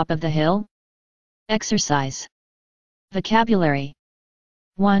reached the top of the hill? Exercise. Vocabulary.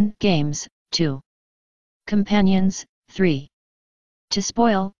 1. Games, 2. Companions, 3. To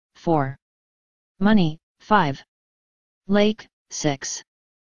spoil, 4. Money, 5. Lake, 6.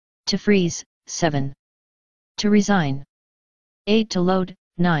 To freeze, 7. To resign. 8. To load,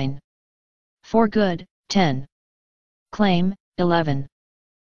 9. For good, 10. Claim, 11.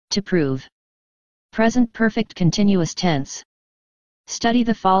 To prove. Present perfect continuous tense. Study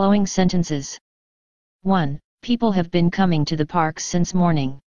the following sentences. 1. People have been coming to the parks since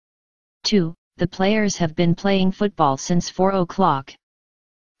morning. 2. The players have been playing football since 4 o'clock.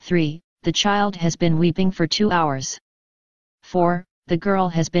 3. The child has been weeping for 2 hours. 4. The girl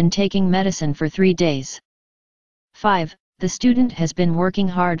has been taking medicine for 3 days. 5. The student has been working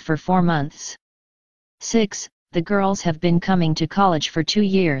hard for 4 months. 6. The girls have been coming to college for 2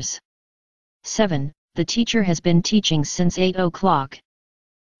 years. 7. The teacher has been teaching since 8 o'clock.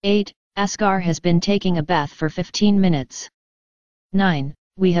 8. Asghar has been taking a bath for 15 minutes. 9.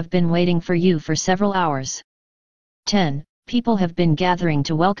 We have been waiting for you for several hours. 10. People have been gathering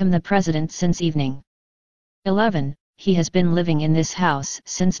to welcome the president since evening. 11. He has been living in this house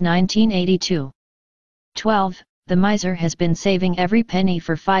since 1982. 12. The miser has been saving every penny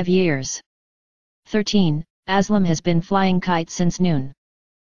for 5 years. 13. Aslam has been flying kites since noon.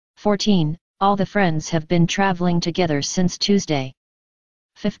 14. All the friends have been traveling together since Tuesday.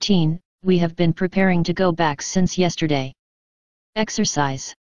 15. We have been preparing to go back since yesterday.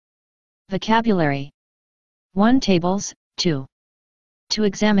 Exercise. Vocabulary. 1. Tables, 2. To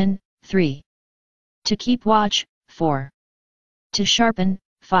examine, 3. To keep watch, 4. To sharpen,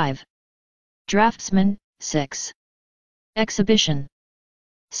 5. Draftsman, 6. Exhibition.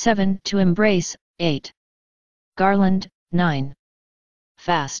 7. To embrace, 8. Garland, 9.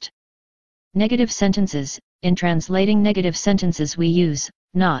 Fast. Negative sentences. In translating negative sentences we use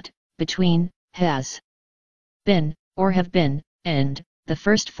not, between, has been, or have been, and the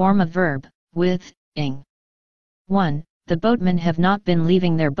first form of verb, with, ing. 1. The boatmen have not been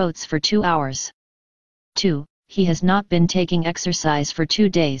leaving their boats for 2 hours. 2. He has not been taking exercise for 2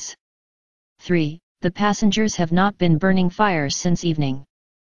 days. 3. The passengers have not been burning fires since evening.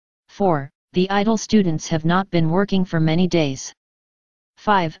 4. The idle students have not been working for many days.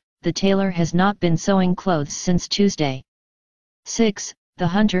 5. The tailor has not been sewing clothes since Tuesday. 6. The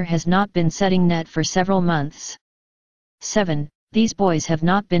hunter has not been setting net for several months. 7. These boys have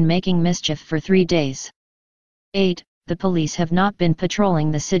not been making mischief for 3 days. 8. The police have not been patrolling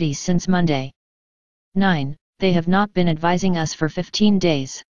the city since Monday. 9. They have not been advising us for 15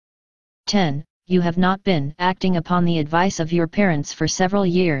 days. 10. You have not been acting upon the advice of your parents for several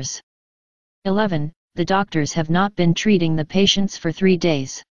years. 11. The doctors have not been treating the patients for 3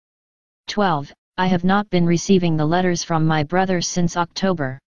 days. 12. I have not been receiving the letters from my brother since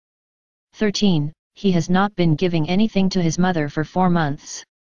October. 13. He has not been giving anything to his mother for 4 months.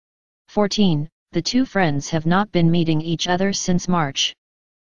 14. The 2 friends have not been meeting each other since March.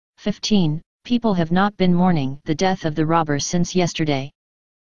 15. People have not been mourning the death of the robber since yesterday.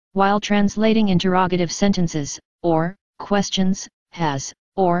 While translating interrogative sentences, or questions, has,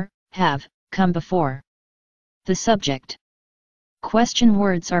 or have, come before the subject. Question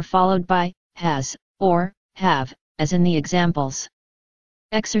words are followed by has, or have, as in the examples.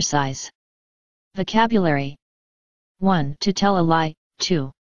 Exercise. Vocabulary. 1. To tell a lie,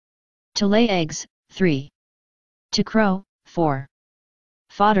 2. To lay eggs, 3. To crow, 4.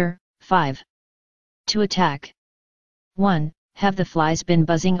 Fodder, 5. To attack. 1. have the flies been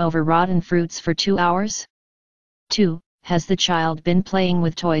buzzing over rotten fruits for 2 hours? 2. Has the child been playing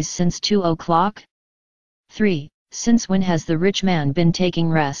with toys since 2 o'clock? 3. Since when has the rich man been taking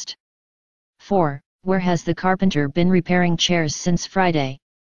rest? 4. Where has the carpenter been repairing chairs since Friday?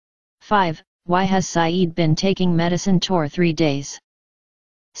 5. Why has Saeed been taking medicine for 3 days?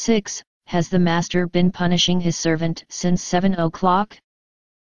 6. Has the master been punishing his servant since 7 o'clock?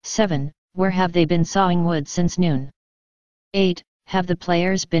 7. Where have they been sawing wood since noon? 8. Have the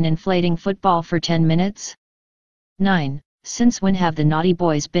players been inflating football for 10 minutes? 9. Since when have the naughty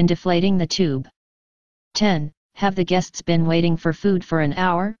boys been deflating the tube? 10. Have the guests been waiting for food for an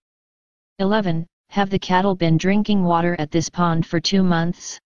hour? 11. Have the cattle been drinking water at this pond for 2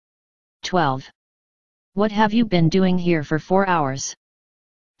 months? 12. What have you been doing here for 4 hours?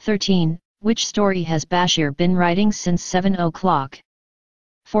 13. Which story has Bashir been writing since 7 o'clock?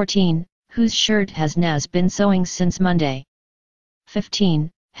 14. Whose shirt has Naz been sewing since Monday? 15.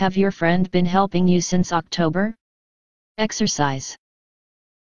 Have your friend been helping you since October? Exercise.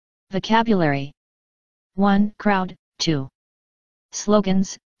 Vocabulary. 1. Crowd, 2.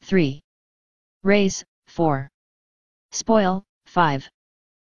 Slogans, 3. Raise, 4. Spoil, 5.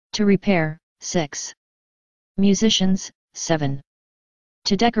 To repair, 6. Musicians, 7.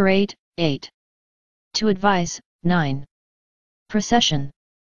 To decorate, 8. To advise, 9. Procession.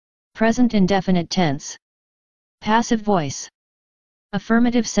 Present indefinite tense. Passive voice.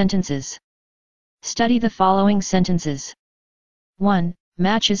 Affirmative sentences. Study the following sentences. 1.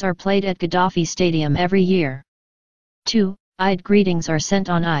 Matches are played at Gaddafi Stadium every year. 2. Eid greetings are sent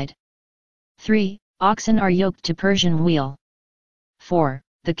on Eid. 3. Oxen are yoked to Persian wheel. 4.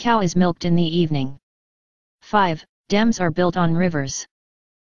 The cow is milked in the evening. 5. Dams are built on rivers.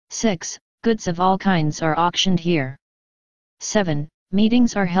 6. Goods of all kinds are auctioned here. 7.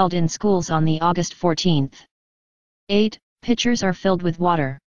 Meetings are held in schools on the August 14th. 8. Pitchers are filled with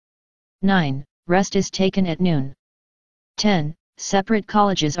water. 9. Rest is taken at noon. 10. Separate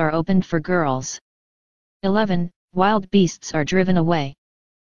colleges are opened for girls. 11. Wild beasts are driven away.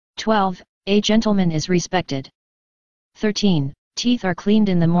 12. A gentleman is respected. 13. Teeth are cleaned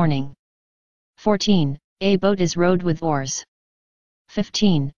in the morning. 14. A boat is rowed with oars.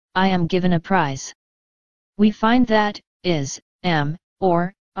 15. I am given a prize. We find that is, am,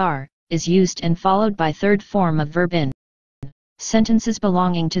 or are, is used and followed by third form of verb in sentences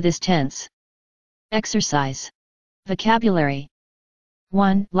belonging to this tense. Exercise. Vocabulary.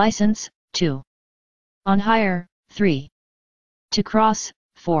 1. License, 2. On hire, 3. To cross,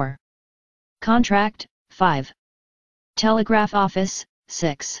 4. Contract, 5. Telegraph office,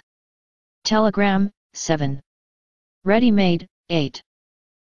 6. Telegram, 7. Ready-made, 8.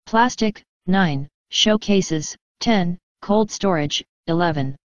 Plastic, 9. Showcases, 10. Cold storage,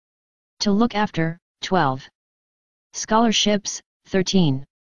 11. To look after, 12. Scholarships, 13.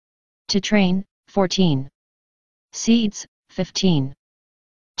 To train, 14. Seeds, 15.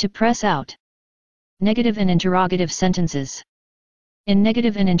 To press out. Negative and interrogative sentences. In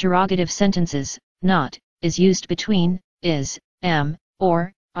negative and interrogative sentences, not is used between is, am,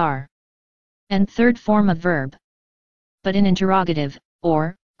 or are, and third form of verb. But in interrogative,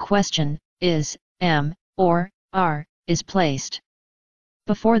 or question, is, am, or are, is placed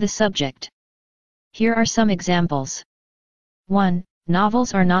before the subject. Here are some examples. 1.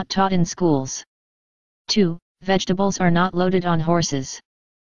 Novels are not taught in schools. 2. Vegetables are not loaded on horses.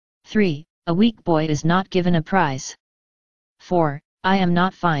 3. A weak boy is not given a prize. 4. I am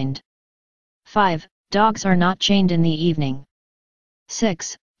not fined. 5. Dogs are not chained in the evening.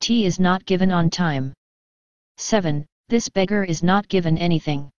 6. Tea is not given on time. 7. This beggar is not given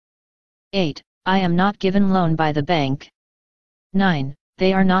anything. 8. I am not given loan by the bank. 9.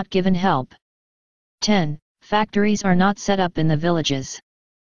 They are not given help. 10. Factories are not set up in the villages.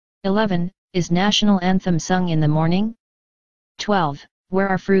 11. Is national anthem sung in the morning? 12. Where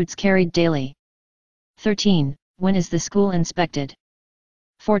are fruits carried daily? 13. When is the school inspected?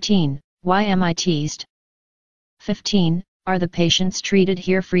 14. Why am I teased? 15. Are the patients treated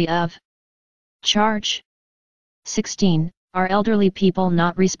here free of charge? 16. Are elderly people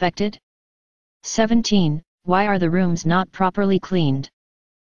not respected? 17. Why are the rooms not properly cleaned?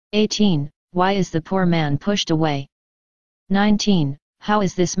 18. Why is the poor man pushed away? 19. How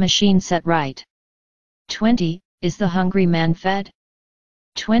is this machine set right? 20. Is the hungry man fed?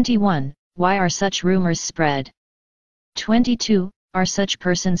 21. Why are such rumors spread? 22. Are such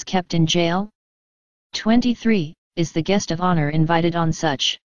persons kept in jail? 23. Is the guest of honor invited on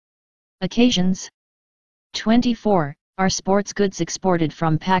such occasions? 24. Are sports goods exported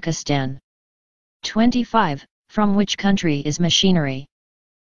from Pakistan? 25. From which country is machinery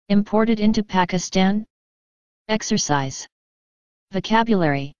imported into Pakistan? Exercise.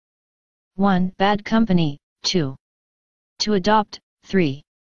 Vocabulary. 1. Bad company, 2. To adopt, 3.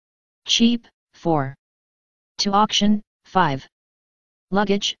 Cheap, 4. To auction, 5.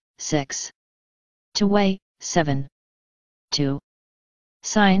 Luggage, 6. To weigh, 7. To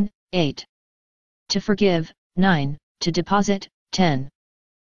sign, 8. To forgive, 9. To deposit, 10.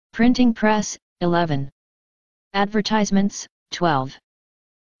 Printing press, 11. Advertisements, 12.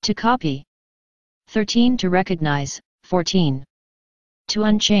 To copy. 13. To recognize, 14. To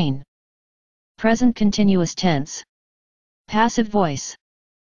unchain. Present continuous tense. Passive voice.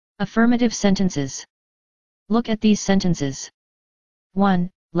 Affirmative sentences. Look at these sentences. 1.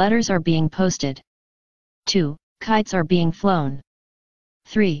 Letters are being posted. 2. Kites are being flown.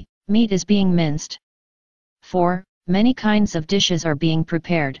 3. Meat is being minced. 4. Many kinds of dishes are being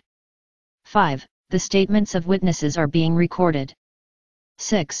prepared. 5. The statements of witnesses are being recorded.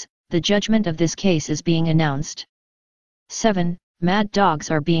 6. The judgment of this case is being announced. 7. Mad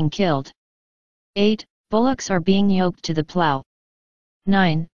dogs are being killed. 8. Bullocks are being yoked to the plow.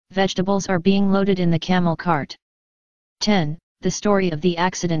 9. Vegetables are being loaded in the camel cart. 10. The story of the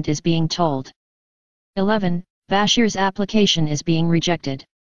accident is being told. 11. Bashir's application is being rejected.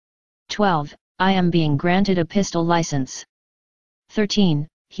 12. I am being granted a pistol license. 13.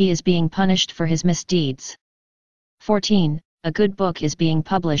 He is being punished for his misdeeds. 14. A good book is being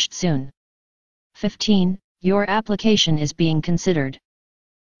published soon. 15. Your application is being considered.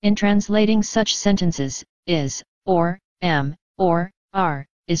 In translating such sentences, is, or, am, or, are,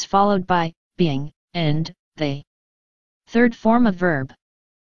 is followed by, being, and, they. Third form of verb.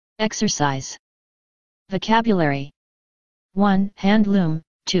 Exercise. Vocabulary. 1. Hand loom,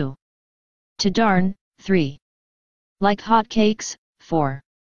 2. To darn, 3. Like hot cakes, 4.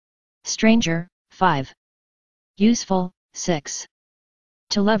 Stranger, 5. Useful, 6.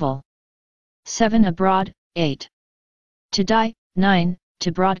 To level. 7. Abroad, 8. To die, 9.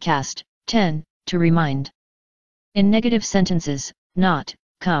 To broadcast, 10. To remind. In negative sentences, not,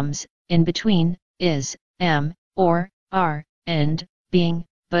 comes, in between, is, am, or, are, and, being,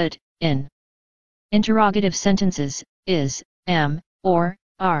 but, in. Interrogative sentences, is, am, or,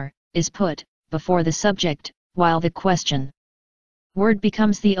 are, is put, before the subject, while the question word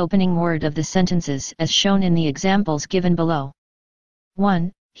becomes the opening word of the sentences as shown in the examples given below.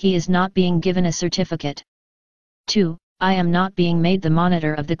 1. He is not being given a certificate. 2. I am not being made the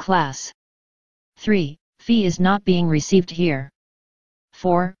monitor of the class. 3. Fee is not being received here.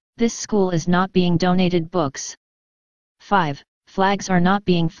 4. This school is not being donated books. 5. Flags are not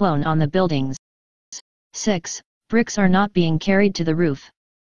being flown on the buildings. 6. Bricks are not being carried to the roof.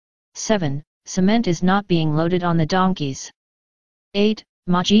 7. Cement is not being loaded on the donkeys. 8.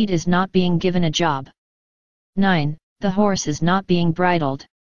 Majid is not being given a job. 9. The horse is not being bridled.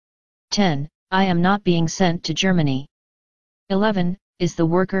 10. I am not being sent to Germany. 11. Is the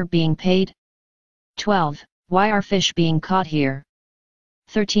worker being paid? 12. Why are fish being caught here?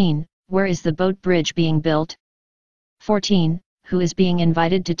 13. Where is the boat bridge being built? 14. Who is being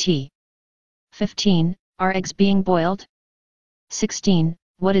invited to tea? 15. Are eggs being boiled? 16.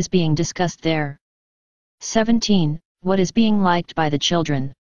 What is being discussed there? 17. What is being liked by the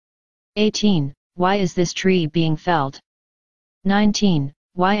children? 18. Why is this tree being felled? 19.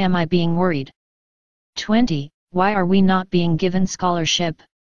 Why am I being worried? 20. Why are we not being given scholarship?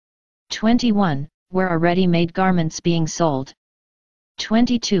 21. Where are ready-made garments being sold?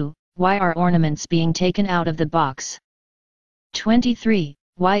 22. Why are ornaments being taken out of the box? 23.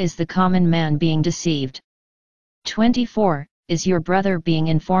 Why is the common man being deceived? 24. Is your brother being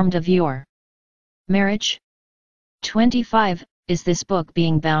informed of your marriage? 25. Is this book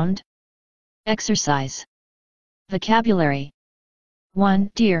being bound? Exercise. Vocabulary.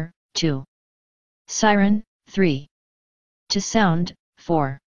 1. Deer, 2. Siren, 3. To sound,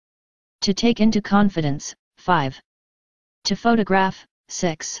 4. To take into confidence, 5. To photograph,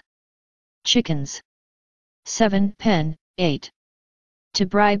 6. Chickens. 7. Pen, 8. To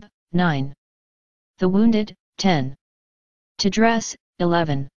bribe, 9. The wounded, 10. To dress,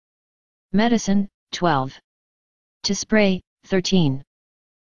 11. Medicine, 12. To spray, 13.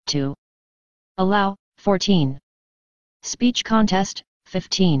 To allow, 14. Speech contest,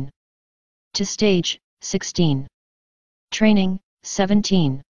 15. To stage, 16. Training,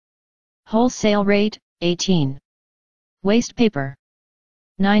 17. Wholesale rate, 18. Waste paper.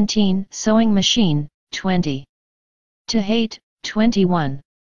 19. Sewing machine, 20. To hate, 21.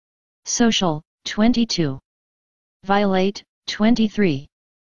 Social, 22. Violate, 23.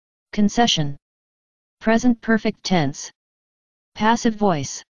 Concession. Present perfect tense. Passive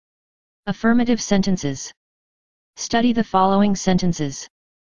voice. Affirmative sentences. Study the following sentences.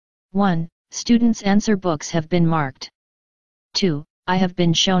 1. Students' answer books have been marked. 2. I have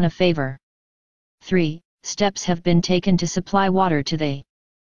been shown a favor. 3. Steps have been taken to supply water to the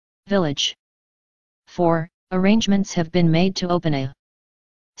village. 4. Arrangements have been made to open a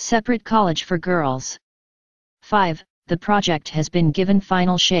separate college for girls. 5. The project has been given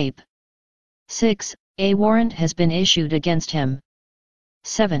final shape. 6. A warrant has been issued against him.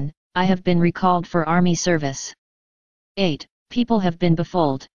 7. I have been recalled for army service. 8. People have been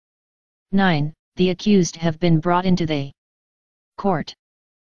befooled. 9. The accused have been brought into the court.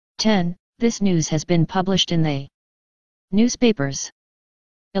 10. This news has been published in the newspapers.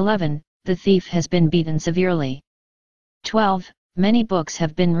 11. The thief has been beaten severely. 12. Many books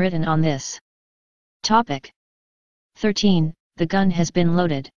have been written on this topic. 13. The gun has been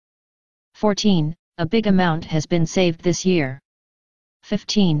loaded. 14. A big amount has been saved this year.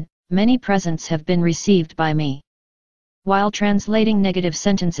 15. Many presents have been received by me. While translating negative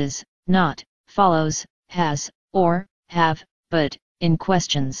sentences, not follows has, or have, but in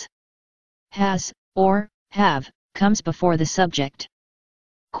questions. Has, or have, comes before the subject.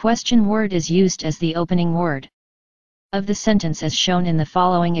 Question word is used as the opening word of the sentence as shown in the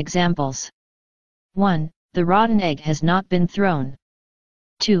following examples. 1. The rotten egg has not been thrown.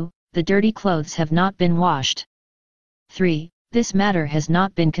 2. The dirty clothes have not been washed. 3. This matter has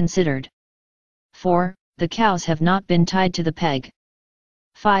not been considered. 4. The cows have not been tied to the peg.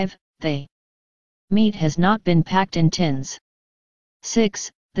 5. The meat has not been packed in tins.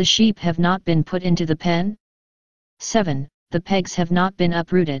 6. The sheep have not been put into the pen. 7. The pegs have not been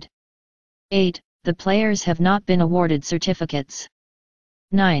uprooted. 8. The players have not been awarded certificates.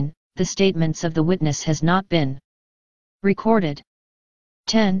 9. The statements of the witness has not been recorded.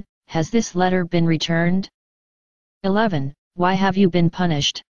 10. Has this letter been returned? 11. Why have you been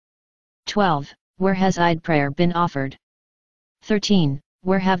punished? 12. Where has Eid prayer been offered? 13.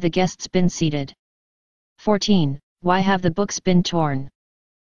 Where have the guests been seated? 14. Why have the books been torn?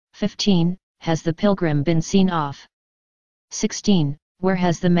 15. Has the pilgrim been seen off? 16. Where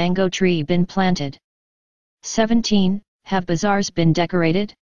has the mango tree been planted? 17. Have bazaars been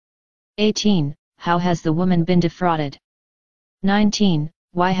decorated? 18. How has the woman been defrauded? 19.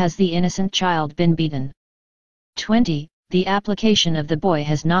 Why has the innocent child been beaten? 20. The application of the boy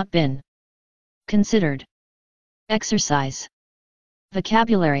has not been considered. Exercise.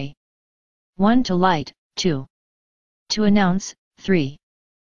 Vocabulary. 1. To light, 2. To announce, 3.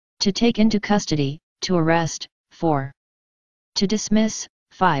 To take into custody, to arrest, 4. To dismiss,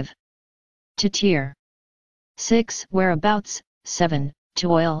 5. To tear. 6. Whereabouts, 7.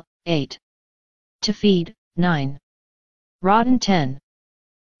 To oil, 8. To feed, 9. Rotten, 10.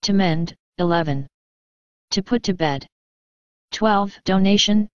 To mend, 11. To put to bed. 12.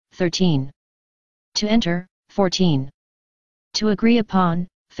 Donation, 13. To enter, 14. To agree upon,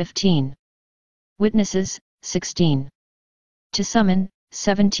 15. Witnesses, 16. To summon,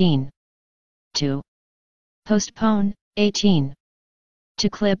 17. To postpone, 18. To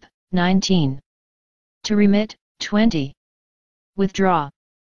clip, 19. To remit, 20. Withdraw.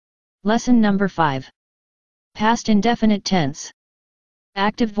 Lesson number 5. Past indefinite tense.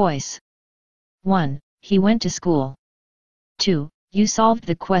 Active voice. 1. He went to school. 2. You solved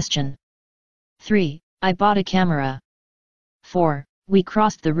the question. 3. I bought a camera. 4. We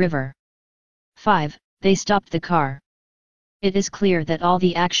crossed the river. 5. They stopped the car. It is clear that all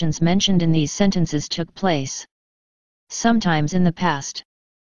the actions mentioned in these sentences took place sometimes in the past.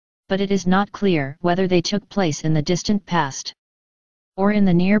 But it is not clear whether they took place in the distant past or in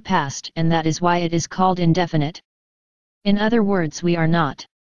the near past, and that is why it is called indefinite. In other words, we are not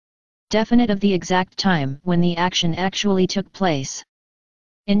definite of the exact time when the action actually took place.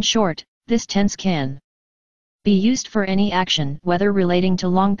 In short, this tense can be used for any action, whether relating to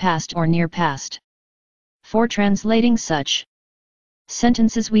long past or near past. For translating such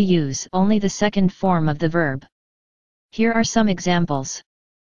sentences we use only the second form of the verb. Here are some examples.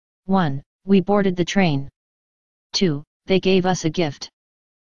 1. We boarded the train. 2. They gave us a gift.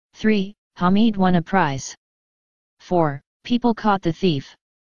 3. Hamid won a prize. 4. People caught the thief.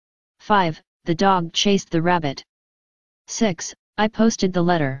 5. The dog chased the rabbit. 6. I posted the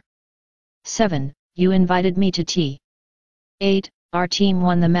letter. 7. You invited me to tea. 8. Our team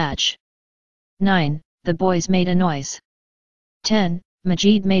won the match. 9. The boys made a noise. 10.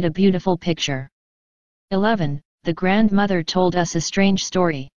 Majid made a beautiful picture. 11. The grandmother told us a strange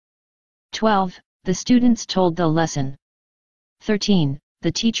story. 12. The students told the lesson. 13.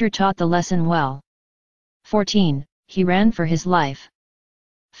 The teacher taught the lesson well. 14. He ran for his life.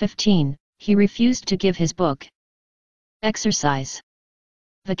 15. He refused to give his book. Exercise.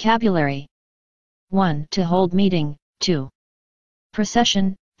 Vocabulary. 1. To hold meeting, 2.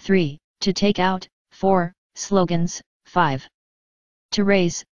 Procession, 3. To take out, 4. Slogans, 5. To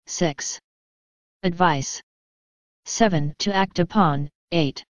raise, 6. Advice. 7. To act upon,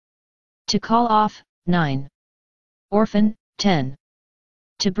 8. To call off, 9. Orphan, 10.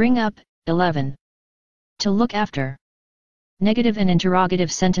 To bring up, 11. To look after. Negative and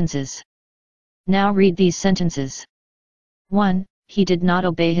interrogative sentences. Now read these sentences. 1. He did not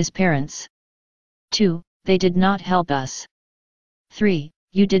obey his parents. 2. They did not help us. 3.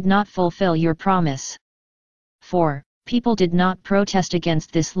 You did not fulfill your promise. 4. People did not protest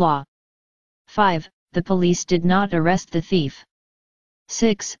against this law. 5. The police did not arrest the thief.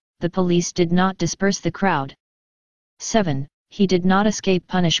 6. The police did not disperse the crowd. 7. He did not escape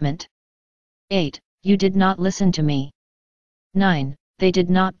punishment. 8. You did not listen to me. 9. They did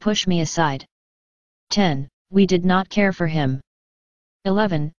not push me aside. 10. We did not care for him.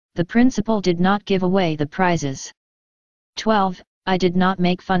 11. The principal did not give away the prizes. 12. I did not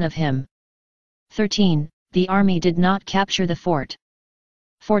make fun of him. 13. The army did not capture the fort.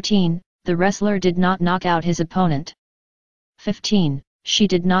 14. The wrestler did not knock out his opponent. 15. She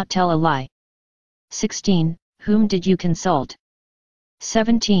did not tell a lie. 16. Whom did you consult?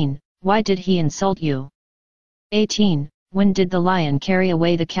 17. Why did he insult you? 18. When did the lion carry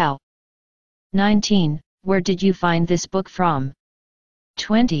away the cow? 19. Where did you find this book from?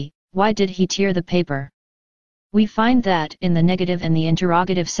 20. Why did he tear the paper? We find that in the negative and the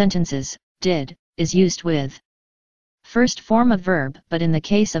interrogative sentences, did is used with first form of verb, but in the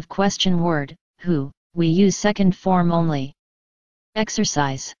case of question word, who, we use second form only.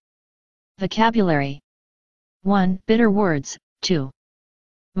 Exercise. Vocabulary. 1. Bitter words, 2.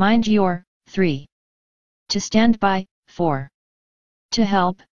 Mind your, 3. To stand by, 4. To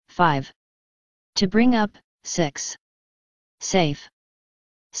help, 5. To bring up, 6. Safe.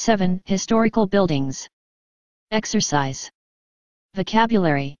 7. Historical buildings. Exercise.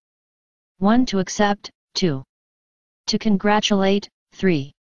 Vocabulary. 1. To accept, 2. To congratulate,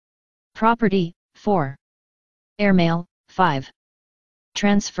 3. Property, 4. Airmail, 5.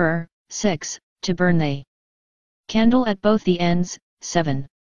 Transfer, 6. To burn the candle at both the ends, 7.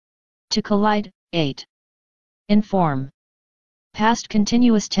 To collide, 8. Inform. Past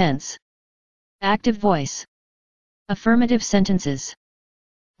continuous tense. Active voice. Affirmative sentences.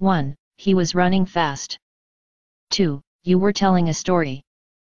 1. He was running fast. 2. You were telling a story.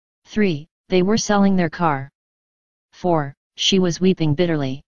 3. They were selling their car. 4. She was weeping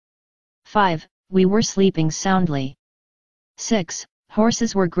bitterly. 5. We were sleeping soundly. 6.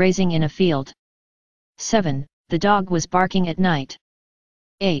 Horses were grazing in a field. 7. The dog was barking at night.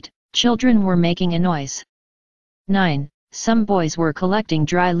 8. Children were making a noise. 9. Some boys were collecting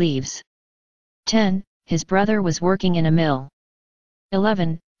dry leaves. 10. His brother was working in a mill.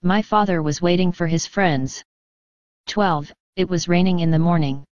 11. My father was waiting for his friends. 12. It was raining in the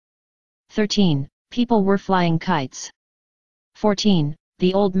morning. 13. People were flying kites. 14.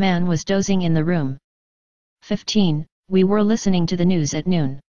 The old man was dozing in the room. 15. We were listening to the news at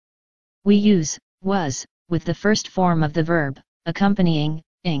noon. We use was with the first form of the verb, accompanying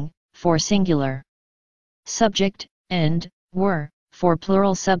ing for singular subject, and were for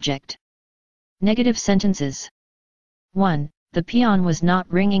plural subject. Negative sentences. 1. The peon was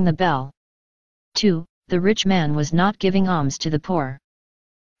not ringing the bell. 2. The rich man was not giving alms to the poor.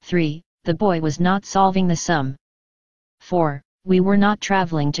 3. The boy was not solving the sum. 4. We were not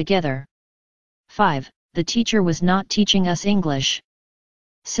traveling together. 5. The teacher was not teaching us English.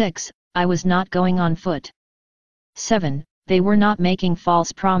 6. I was not going on foot. 7. They were not making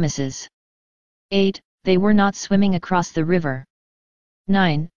false promises. 8. They were not swimming across the river.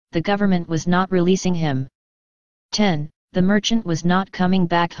 9. The government was not releasing him. 10. The merchant was not coming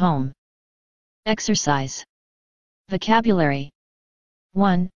back home. Exercise. Vocabulary.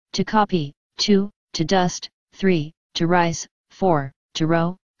 1. To copy, 2. To dust, 3. To rise, 4. To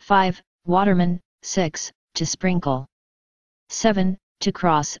row, 5. Waterman, 6. To sprinkle. 7. To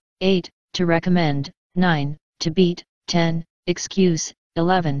cross, 8. To recommend, 9. To beat, 10. Excuse,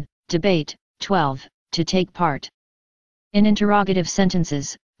 11. Debate, 12. To take part. In interrogative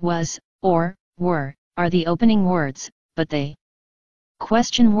sentences, was, or, were, are the opening words, but they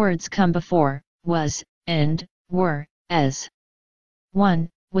question words come before, was, and, were, as. 1.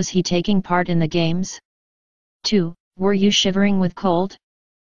 Was he taking part in the games? 2. Were you shivering with cold?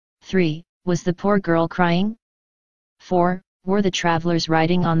 3. Was the poor girl crying? 4. Were the travelers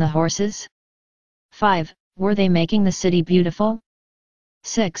riding on the horses? 5. Were they making the city beautiful?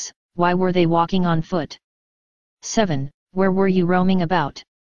 6. Why were they walking on foot? 7. Where were you roaming about?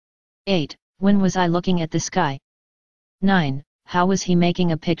 8. When was I looking at the sky? 9. How was he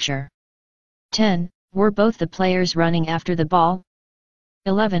making a picture? 10. Were both the players running after the ball?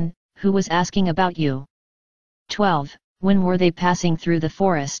 11. Who was asking about you? 12. When were they passing through the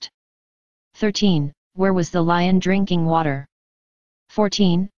forest? 13. Where was the lion drinking water?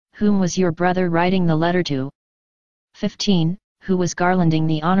 14. Whom was your brother writing the letter to? 15. Who was garlanding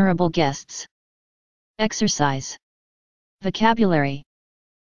the honorable guests? Exercise. Vocabulary.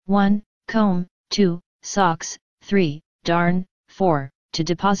 1. Comb. 2. Socks. 3. Darn. 4. To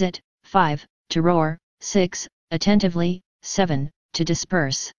deposit. 5. To roar. 6. Attentively. 7. To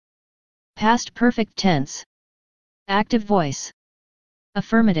disperse. Past perfect tense. Active voice.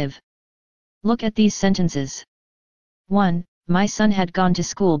 Affirmative. Look at these sentences. 1. My son had gone to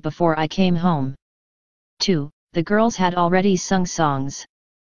school before I came home. 2. The girls had already sung songs.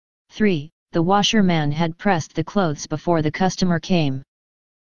 3. The washerman had pressed the clothes before the customer came.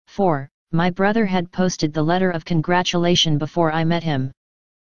 4. My brother had posted the letter of congratulation before I met him.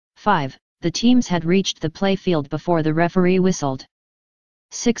 5. The teams had reached the playfield before the referee whistled.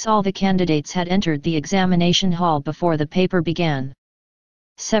 6. All the candidates had entered the examination hall before the paper began.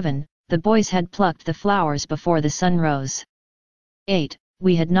 7. The boys had plucked the flowers before the sun rose. 8.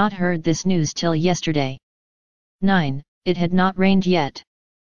 We had not heard this news till yesterday. 9. It had not rained yet.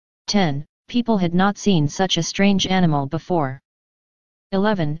 10. People had not seen such a strange animal before.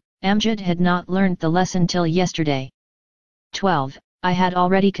 11. Amjad had not learnt the lesson till yesterday. 12. I had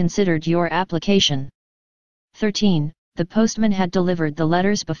already considered your application. 13. The postman had delivered the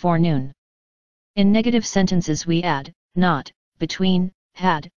letters before noon. In negative sentences we add, not, between,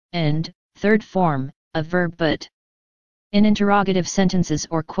 had, and, third form, of verb but. In interrogative sentences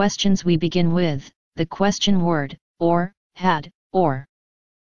or questions we begin with, the question word, or, had, or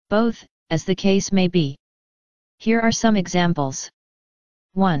both, as the case may be. Here are some examples.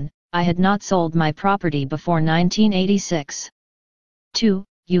 1. I had not sold my property before 1986. 2.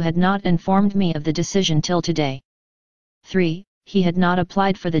 You had not informed me of the decision till today. 3. He had not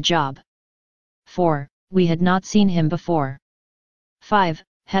applied for the job. 4. We had not seen him before. 5.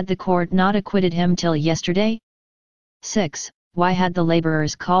 Had the court not acquitted him till yesterday? 6. Why had the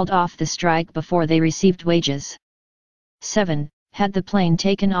laborers called off the strike before they received wages? 7. Had the plane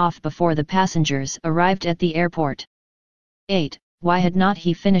taken off before the passengers arrived at the airport? 8. Why had not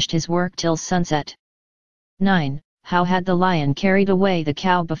he finished his work till sunset? 9. How had the lion carried away the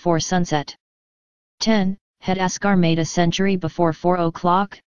cow before sunset? 10. Had Asghar made a century before 4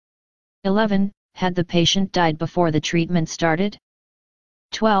 o'clock? 11. Had the patient died before the treatment started?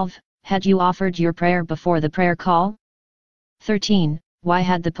 12. Had you offered your prayer before the prayer call? 13. Why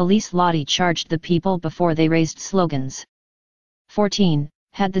had the police lathi charged the people before they raised slogans? 14.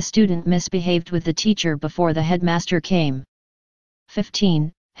 Had the student misbehaved with the teacher before the headmaster came?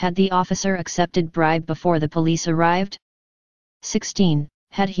 15. Had the officer accepted bribe before the police arrived? 16.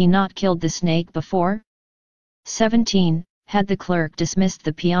 Had he not killed the snake before? 17. Had the clerk dismissed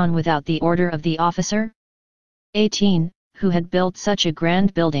the peon without the order of the officer? 18. Who had built such a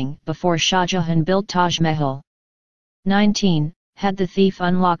grand building before Shah Jahan built Taj Mahal? 19. Had the thief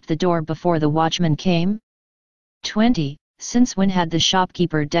unlocked the door before the watchman came? 20. Since when had the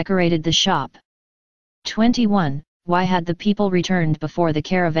shopkeeper decorated the shop? 21. Why had the people returned before the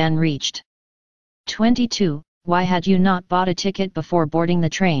caravan reached? 22. Why had you not bought a ticket before boarding the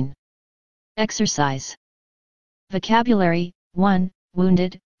train? Exercise. Vocabulary. 1.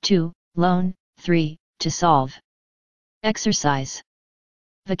 Wounded. 2. Lone. 3. To solve. Exercise.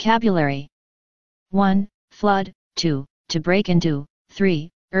 Vocabulary. 1. Flood. 2. To break into. 3.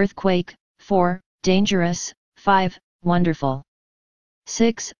 Earthquake. 4. Dangerous. 5. Wonderful.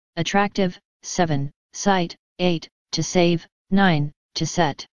 6. Attractive. 7. Sight. 8. To save. 9. To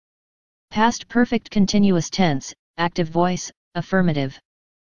set. Past perfect continuous tense, active voice, affirmative.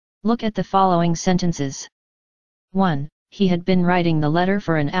 Look at the following sentences. 1. He had been writing the letter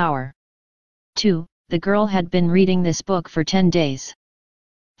for an hour. 2. The girl had been reading this book for 10 days.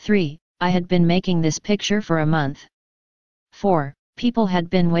 3. I had been making this picture for a month. 4. People had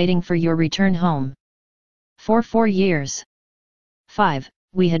been waiting for your return home. For 4 years. 5.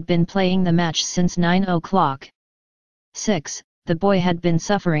 We had been playing the match since 9 o'clock. 6. The boy had been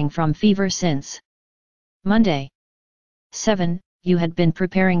suffering from fever since Monday. 7. You had been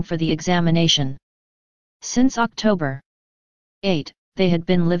preparing for the examination since October. 8. They had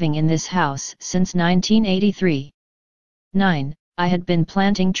been living in this house since 1983. 9. I had been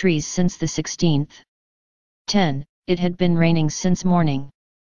planting trees since the 16th. 10. It had been raining since morning.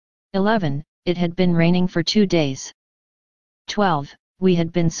 11. It had been raining for 2 days. 12. We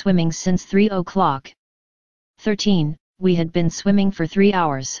had been swimming since 3 o'clock. 13. We had been swimming for 3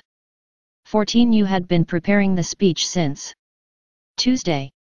 hours. 14. You had been preparing the speech since Tuesday.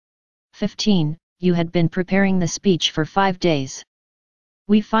 15. You had been preparing the speech for 5 days.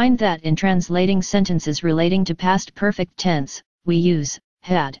 We find that in translating sentences relating to past perfect tense, we use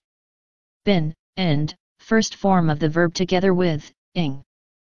had, been, and first form of the verb together with ing.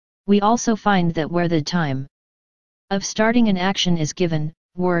 We also find that where the time of starting an action is given,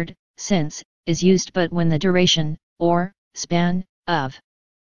 word since is used, but when the duration or span of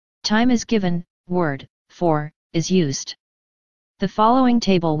time is given, word for is used. The following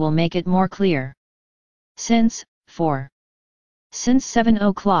table will make it more clear. Since, for. Since 7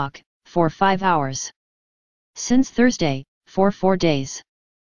 o'clock, for 5 hours. Since Thursday, for 4 days.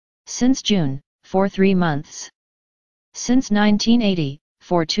 Since June, for 3 months. Since 1980,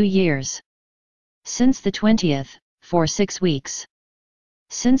 for 2 years. Since the 20th, for 6 weeks.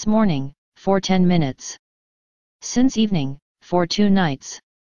 Since morning, for 10 minutes. Since evening, for 2 nights.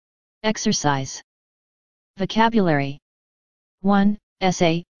 Exercise. Vocabulary. 1.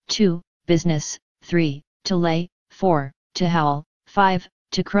 Essay. 2. Business. 3. To lay. 4. To howl. 5.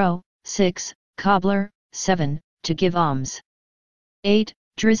 To crow. 6. Cobbler. 7. To give alms. 8.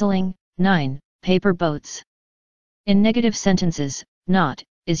 Drizzling. 9. Paper boats. In negative sentences, not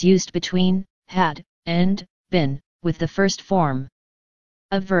is used between had and been, with the first form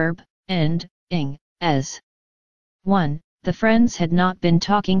of verb, and ing, as 1. The friends had not been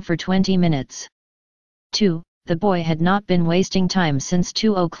talking for 20 minutes. 2. The boy had not been wasting time since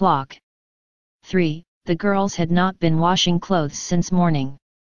 2 o'clock. 3. The girls had not been washing clothes since morning.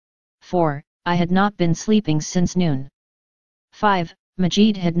 4. I had not been sleeping since noon. 5.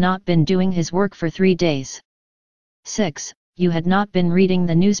 Majid had not been doing his work for 3 days. 6. You had not been reading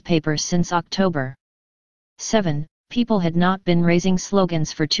the newspaper since October. 7. People had not been raising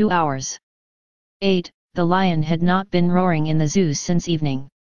slogans for 2 hours. 8. The lion had not been roaring in the zoo since evening.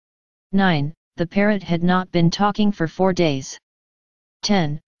 9. The parrot had not been talking for 4 days.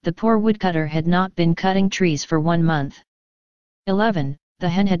 10. The poor woodcutter had not been cutting trees for 1 month. 11. The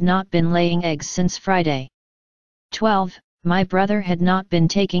hen had not been laying eggs since Friday. 12. My brother had not been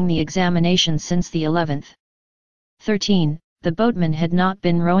taking the examination since the 11th. 13. The boatman had not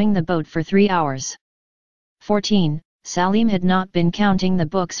been rowing the boat for 3 hours. 14. Salim had not been counting the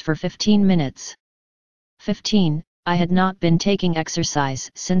books for 15 minutes. 15. I had not been taking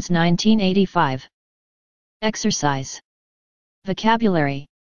exercise since 1985. Exercise. Vocabulary.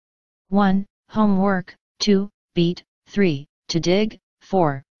 1. Homework. 2. Beat. 3. To dig.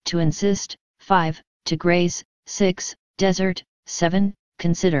 4. To insist. 5. To graze. 6. Desert. 7.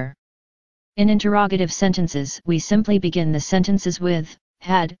 Consider. In interrogative sentences, we simply begin the sentences with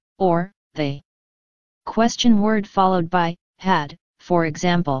had or they. Question word followed by had, for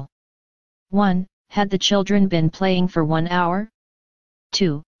example. 1. Had the children been playing for 1 hour?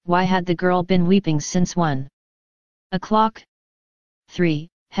 2. Why had the girl been weeping since 1 o'clock? 3.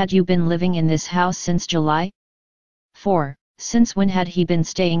 Had you been living in this house since July? 4. Since when had he been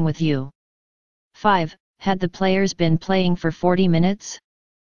staying with you? 5. Had the players been playing for 40 minutes?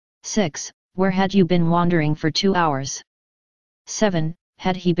 6. Where had you been wandering for 2 hours? 7.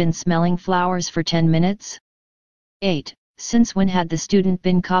 Had he been smelling flowers for 10 minutes? 8. Since when had the student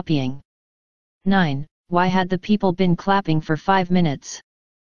been copying? 9. Why had the people been clapping for 5 minutes?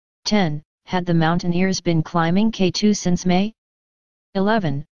 10. Had the mountaineers been climbing K2 since May?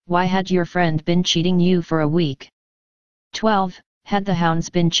 11. Why had your friend been cheating you for a week? 12. Had the hounds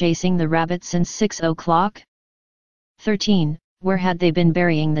been chasing the rabbit since 6 o'clock? 13. Where had they been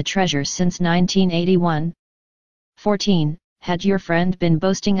burying the treasure since 1981? 14. Had your friend been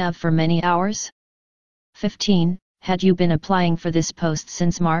boasting of for many hours? 15. Had you been applying for this post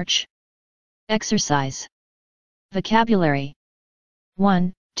since March? Exercise. Vocabulary.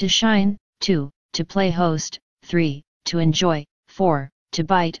 1. To shine. 2. To play host. 3. To enjoy. 4. To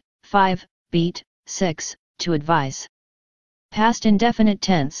bite. 5. Beat. 6. To advise. Past indefinite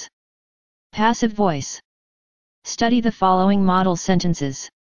tense. Passive voice. Study the following model sentences.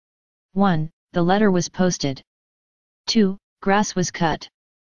 1. The letter was posted. 2. Grass was cut.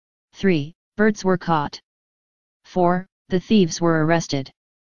 3. Birds were caught. 4. The thieves were arrested.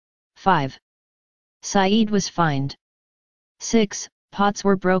 5. Saeed was fined. 6. Pots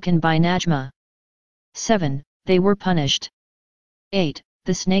were broken by Najma. 7. They were punished. 8.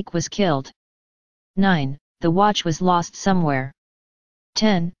 The snake was killed. 9. The watch was lost somewhere.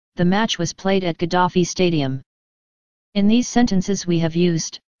 10. The match was played at Gaddafi Stadium. In these sentences we have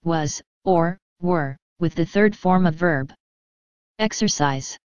used was, or, were, with the third form of verb.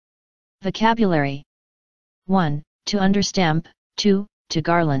 Exercise. Vocabulary. 1. To understamp. 2. To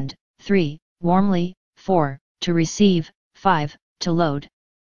garland. 3. Warmly. 4. To receive. 5. To load.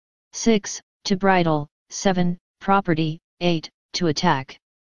 6. To bridle. 7. Property. 8. To attack.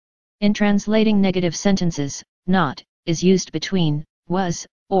 In translating negative sentences, not is used between was,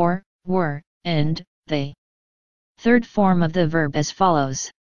 or, were, and, they. Third form of the verb as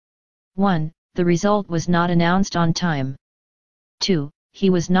follows. 1. The result was not announced on time. 2. He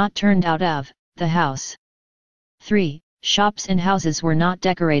was not turned out of the house. 3. Shops and houses were not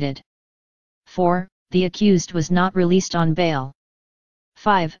decorated. 4. The accused was not released on bail.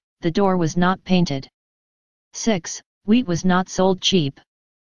 5. The door was not painted. 6. Wheat was not sold cheap.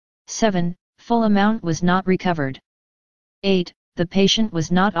 7. Full amount was not recovered. 8. The patient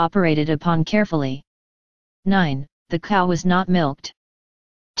was not operated upon carefully. 9. The cow was not milked.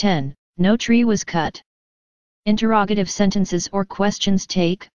 10. No tree was cut. Interrogative sentences or questions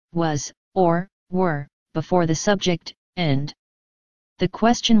take was, or, were, before the subject, and. The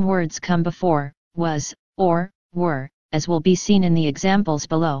question words come before, was, or, were, as will be seen in the examples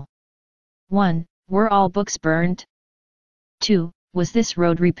below. 1. Were all books burned? 2. Was this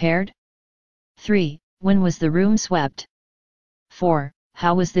road repaired? 3. When was the room swept? 4.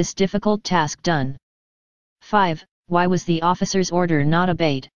 How was this difficult task done? 5. Why was the officer's order not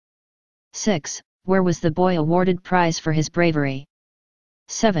obeyed? 6. Where was the boy awarded prize for his bravery?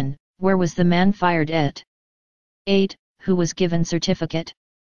 7. Where was the man fired at? 8. Who was given certificate?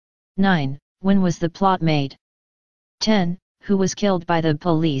 9. When was the plot made? 10. Who was killed by the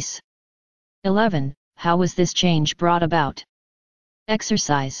police? 11. How was this change brought about?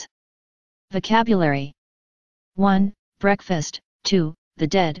 Exercise. Vocabulary. 1. Breakfast. 2. The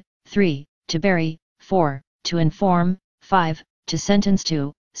dead. 3. To bury. 4. To inform. 5. To sentence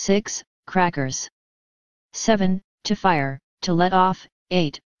to. 6. Crackers. 7. To fire. To let off.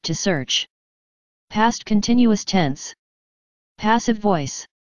 8. To search. Past continuous tense. Passive voice.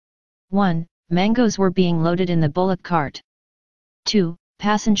 1. Mangoes were being loaded in the bullock cart. 2.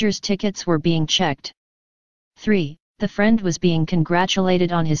 Passengers' tickets were being checked. 3. The friend was being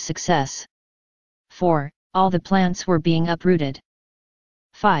congratulated on his success. 4. All the plants were being uprooted.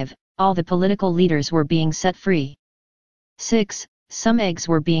 5. All the political leaders were being set free. 6. Some eggs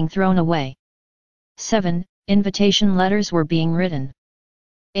were being thrown away. 7. Invitation letters were being written.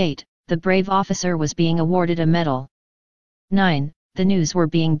 8. The brave officer was being awarded a medal. 9. The news were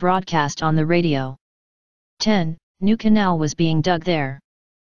being broadcast on the radio. 10. New canal was being dug there.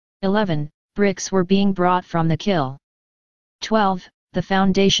 11. Bricks were being brought from the kill. 12. The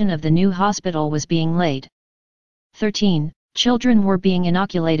foundation of the new hospital was being laid. 13. Children were being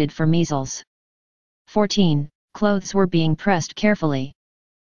inoculated for measles. 14. Clothes were being pressed carefully.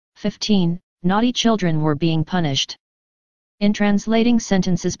 15. Naughty children were being punished. In translating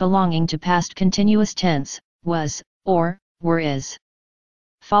sentences belonging to past continuous tense, was, or, were is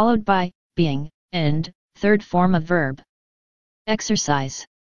followed by, being, and, third form of verb. Exercise.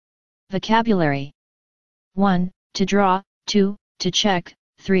 Vocabulary. 1. To draw. 2. To check.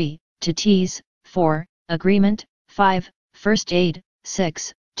 3. To tease. 4. Agreement. 5. First aid.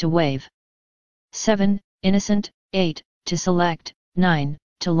 6. To wave. 7. Innocent. 8. To select. 9.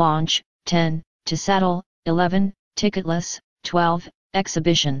 To launch. 10. To saddle. 11. Ticketless. 12.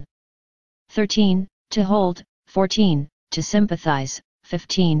 Exhibition. 13. To hold. 14. To sympathize.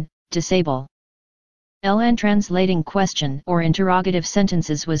 15. Disable. LN translating question or interrogative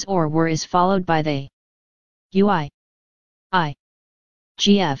sentences was or were is followed by they. UI. I.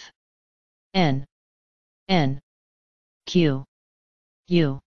 GF. N. N. Q.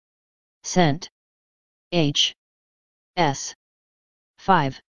 U. Sent. H. S.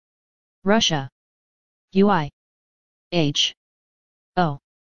 5. Russia. UI. H. O.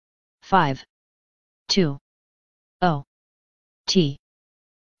 5. 2. O. T.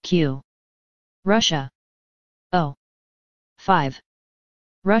 Q. Russia. O. 5.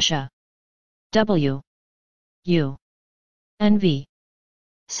 Russia. W. U. NV.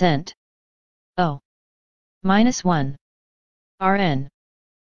 Sent. O. -1. RN.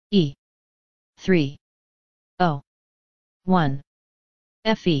 E. 3. O. 1.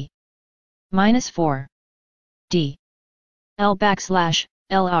 FE. -4. D.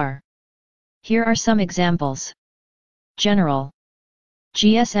 L/LR. Here are some examples. General.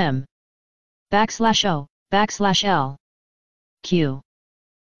 GSM. \O\L. Q.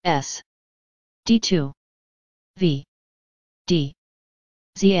 S. D2. V. D.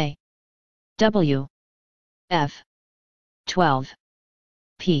 ZA. W. F. 12.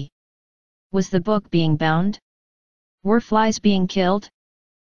 P. Was the book being bound? Were flies being killed?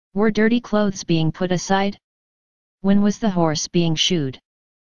 Were dirty clothes being put aside? When was the horse being shoed?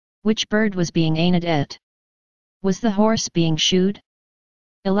 Which bird was being aimed at? Was the horse being shoed?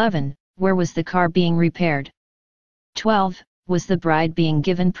 11. Where was the car being repaired? 12. Was the bride being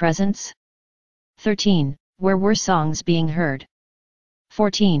given presents? 13. Where were songs being heard?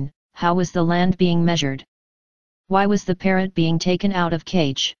 14. How was the land being measured? Why was the parrot being taken out of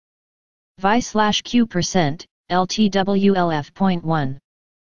cage? Vi/Q%, LTWLF.1.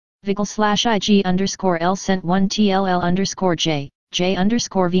 Vigil/IG _L cent 1 TLL _J, J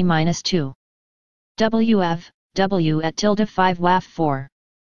 _V -2. WF, W at tilde 5 WAF 4.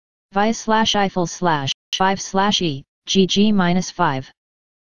 Vi/Eiffel/5/E, GG -5.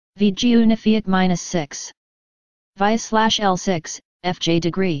 VG unifiat -6. Vi/L6, FJ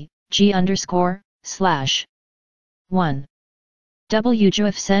degree, G _/. 1.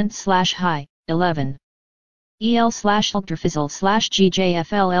 WJF cent/high, 11.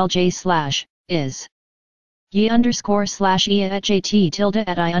 EL/Ultrafizzle/GJFLLJ/ is. Ye _/ at JT tilde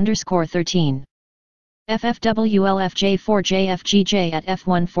at I _13. FFWLFJ4JFGJ at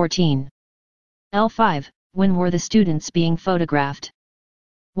F114. L5, when were the students being photographed?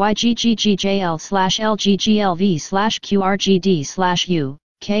 YGGGJL/LGGLV/QRGD/U,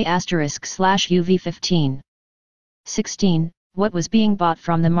 K */UV15. 16, what was being bought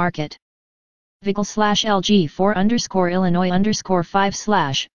from the market? Vigil/LG4 _Illinois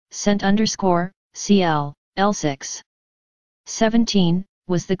 _5/ cent _CL, L6. 17,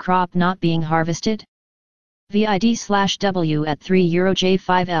 was the crop not being harvested? VID/W at 3 Euro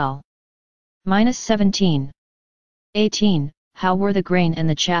J5L. -17. 18, how were the grain and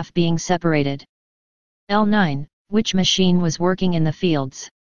the chaff being separated? L9, which machine was working in the fields?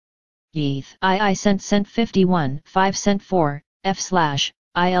 Yeath II cent 51, 5 cent 4,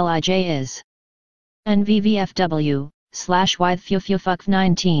 F/ILIJ is. NVVFW/YTHUFUFUC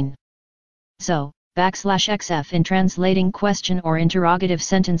 19. So, \XF in translating question or interrogative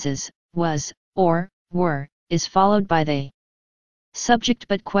sentences, was, or, were, is followed by they. Subject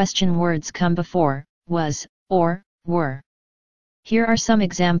but question words come before, was, or, were. Here are some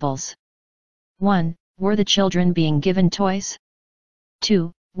examples. 1. Were the children being given toys?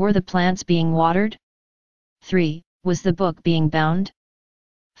 2. Were the plants being watered? 3. Was the book being bound?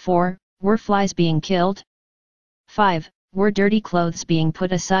 4. Were flies being killed? 5. Were dirty clothes being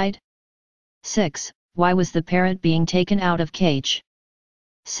put aside? 6. Why was the parrot being taken out of cage?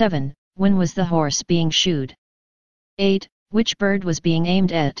 7. When was the horse being shoed? 8. Which bird was being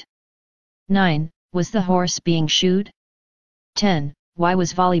aimed at? 9. Was the horse being shoed? 10. Why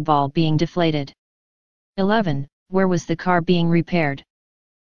was volleyball being deflated? 11. Where was the car being repaired?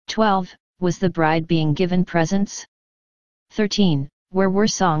 12. Was the bride being given presents? 13. Where were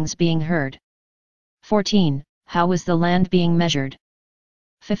songs being heard? 14. How was the land being measured?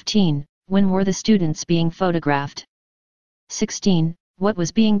 15. When were the students being photographed? 16. What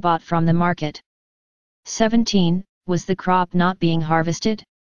was being bought from the market? 17. Was the crop not being harvested?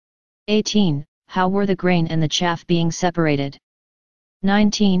 18. How were the grain and the chaff being separated?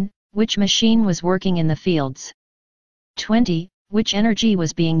 19. Which machine was working in the fields? 20. Which energy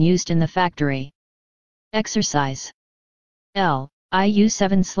was being used in the factory? Exercise. L. IU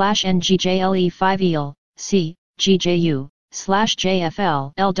 7/NGJLE5 EL, C,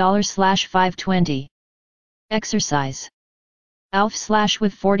 GJU/JFL L $520. Exercise.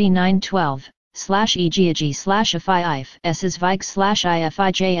 ALF/with 4912/EGAG/IFI S's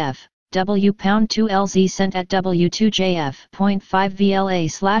VIG/IFIJF, W #2 LZ cent at W2JF.5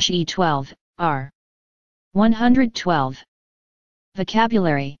 VLA/E12, R. 112.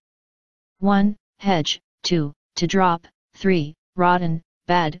 Vocabulary. 1. Hedge, 2. To drop, 3. Rotten,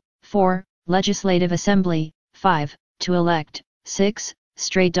 bad, 4. Legislative Assembly, 5. To elect, 6.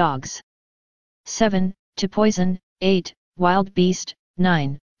 Stray dogs. 7. To poison, 8. Wild beast,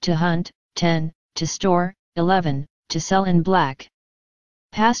 9. To hunt, 10. To store, 11. To sell in black.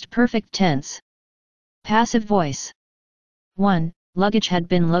 Past perfect tense. Passive voice. 1. Luggage had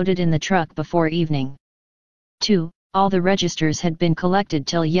been loaded in the truck before evening. 2. All the registers had been collected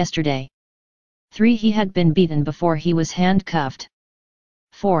till yesterday. 3. He had been beaten before he was handcuffed.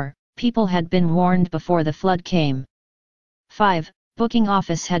 4. People had been warned before the flood came. 5. Booking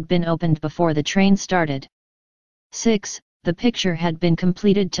office had been opened before the train started. 6. The picture had been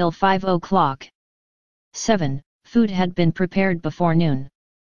completed till 5 o'clock. 7. Food had been prepared before noon.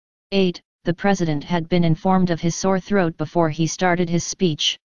 8. The president had been informed of his sore throat before he started his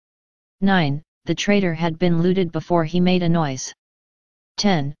speech. 9. The trader had been looted before he made a noise.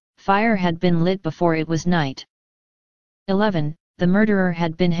 10. Fire had been lit before it was night. 11. The murderer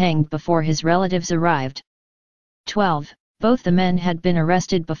had been hanged before his relatives arrived. 12. Both the men had been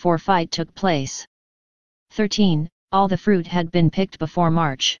arrested before fight took place. 13. All the fruit had been picked before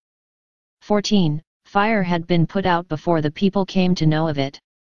March. 14. Fire had been put out before the people came to know of it.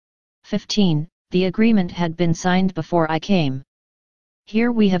 15. The agreement had been signed before I came.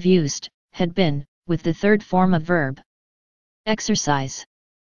 Here we have used had been with the third form of verb. Exercise.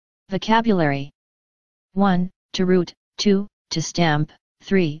 Vocabulary. 1. to root, 2, to stamp,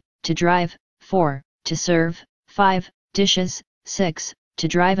 3, to drive, 4, to serve, 5, dishes, 6, to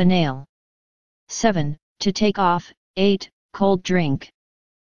drive a nail. 7, to take off, 8, cold drink.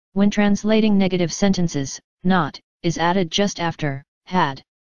 When translating negative sentences, not is added just after had.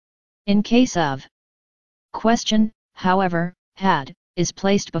 In case of question, however, had is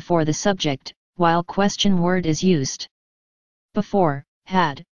placed before the subject, while question word is used before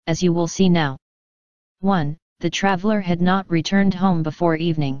had, as you will see now. 1. The traveler had not returned home before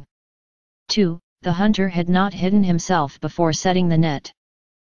evening. 2. The hunter had not hidden himself before setting the net.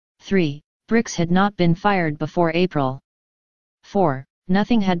 3. Bricks had not been fired before April. 4.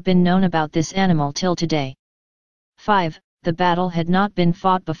 Nothing had been known about this animal till today. 5. The battle had not been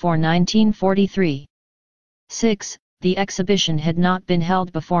fought before 1943. 6. The exhibition had not been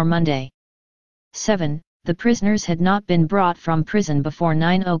held before Monday. 7. The prisoners had not been brought from prison before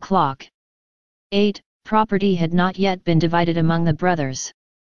 9 o'clock. 8. Property had not yet been divided among the brothers.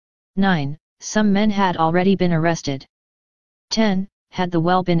 9. Some men had already been arrested. 10. Had the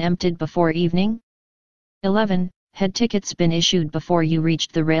well been emptied before evening? 11. Had tickets been issued before you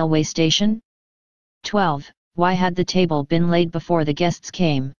reached the railway station? 12. Why had the table been laid before the guests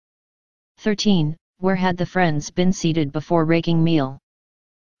came? 13. Where had the friends been seated before raking meal?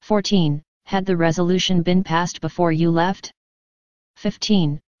 14. Had the resolution been passed before you left?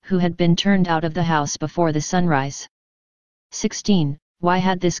 15. Who had been turned out of the house before the sunrise? 16. Why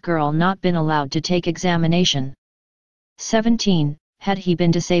had this girl not been allowed to take examination? 17. Had he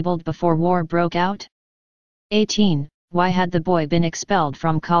been disabled before war broke out? 18. Why had the boy been expelled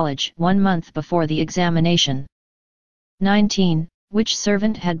from college 1 month before the examination? 19. Which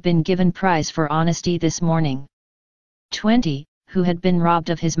servant had been given prize for honesty this morning? 20. Who had been robbed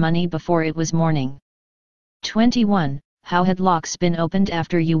of his money before it was morning? 21. How had locks been opened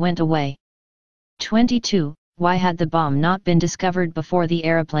after you went away? 22. Why had the bomb not been discovered before the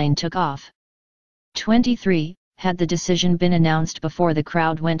aeroplane took off? 23. Had the decision been announced before the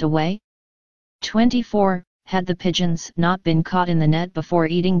crowd went away? 24. Had the pigeons not been caught in the net before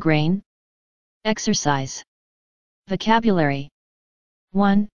eating grain? Exercise. Vocabulary.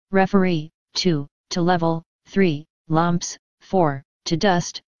 1. Referee, 2. To level, 3. Lumps, 4. To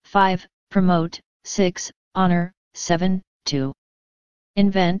dust, 5. Promote, 6. Honor, 7. To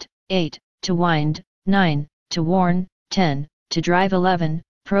invent, 8. To wind, 9. To warn, 10. To drive, 11.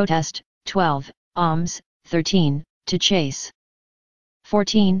 Protest, 12. Alms, 13. To chase,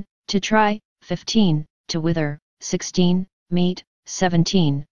 14. To try, 15. To wither, 16. Meat,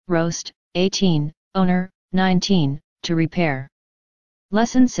 17. Roast, 18. Owner, 19. To repair.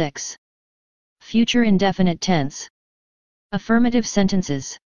 Lesson 6. Future indefinite tense. Affirmative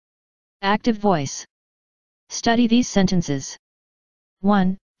sentences. Active voice. Study these sentences.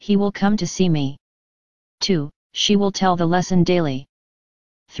 1. He will come to see me. 2. She will tell the lesson daily.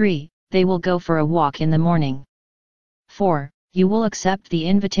 3. They will go for a walk in the morning. 4. You will accept the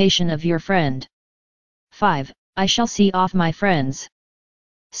invitation of your friend. 5. I shall see off my friends.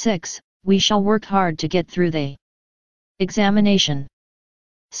 6. We shall work hard to get through the examination.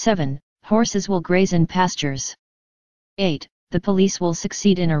 7. Horses will graze in pastures. 8. The police will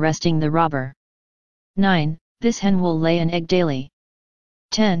succeed in arresting the robber. 9. This hen will lay an egg daily.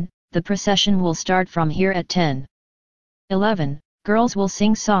 10. The procession will start from here at 10. 11. Girls will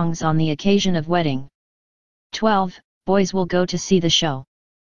sing songs on the occasion of wedding. 12. Boys will go to see the show.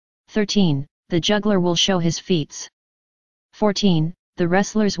 13. The juggler will show his feats. 14. The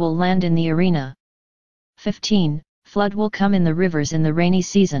wrestlers will land in the arena. 15. Flood will come in the rivers in the rainy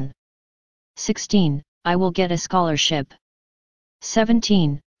season. 16. I will get a scholarship.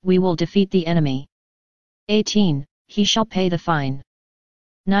 17. We will defeat the enemy. 18. He shall pay the fine.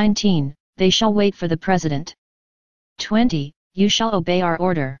 19. They shall wait for the president. 20. You shall obey our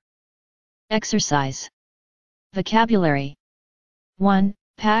order. Exercise. Vocabulary. 1.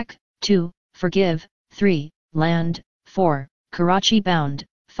 Pack, 2. Forgive, 3. Land, 4. Karachi bound,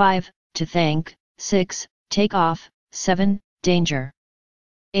 5. To thank, 6. Take off, 7. Danger.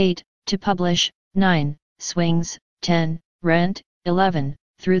 8. To publish, 9. Swings, 10. Rent, 11.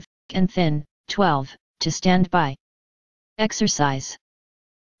 Through thick and thin, 12. To stand by. Exercise.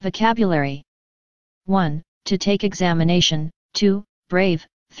 Vocabulary. 1. To take examination, 2. Brave,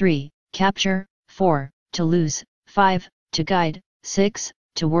 3. Capture, 4. To lose, 5. To guide, 6.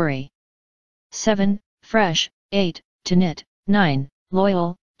 To worry. 7. Fresh, 8. To knit, 9.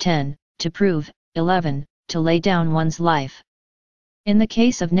 Loyal, 10. To prove, 11. To lay down one's life. In the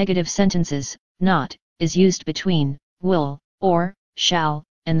case of negative sentences, not is used between will, or, shall,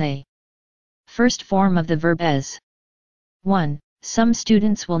 and they. First form of the verb is 1. Some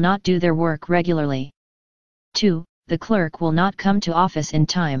students will not do their work regularly. 2. The clerk will not come to office in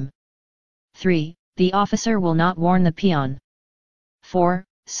time. 3. The officer will not warn the peon. 4.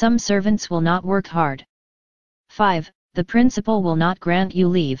 Some servants will not work hard. 5. The principal will not grant you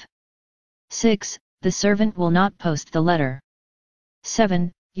leave. 6. The servant will not post the letter.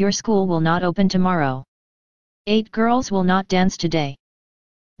 7. Your school will not open tomorrow. 8. Girls will not dance today.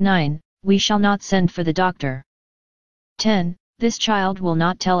 9. We shall not send for the doctor. 10. This child will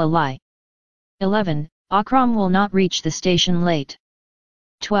not tell a lie. 11. Akram will not reach the station late.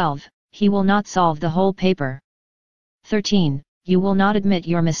 12. He will not solve the whole paper. 13. You will not admit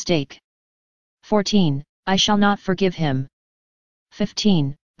your mistake. 14. I shall not forgive him.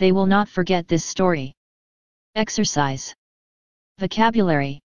 15. They will not forget this story. Exercise.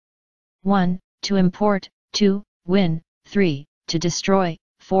 Vocabulary. 1. To import. 2. Win. 3. To destroy.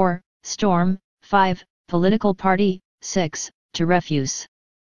 4. Storm. 5. Political party. 6. To refuse.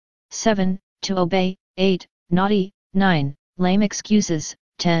 7. To obey. 8. Naughty. 9. Lame excuses.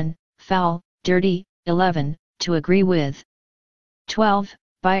 10. Foul, dirty. 11. To agree with. 12.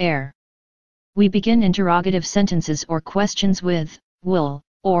 By air. We begin interrogative sentences or questions with will,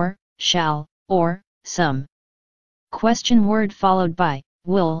 or, shall, or, some. Question word followed by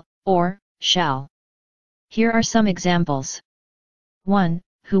will, or, shall. Here are some examples. 1.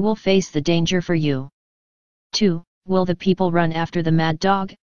 Who will face the danger for you? 2. Will the people run after the mad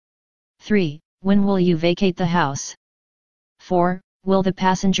dog? 3. When will you vacate the house? 4. Will the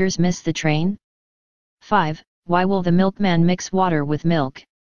passengers miss the train? 5. Why will the milkman mix water with milk?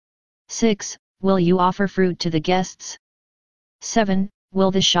 6. Will you offer fruit to the guests? 7. Will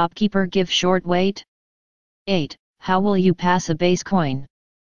the shopkeeper give short weight? 8. How will you pass a base coin?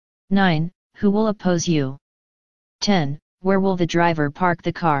 9. Who will oppose you? 10. Where will the driver park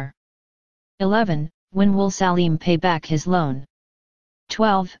the car? 11. When will Salim pay back his loan?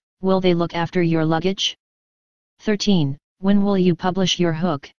 12. Will they look after your luggage? 13. When will you publish your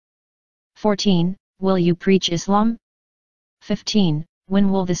hook? 14. Will you preach Islam? 15.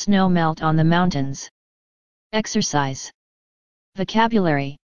 When will the snow melt on the mountains? Exercise.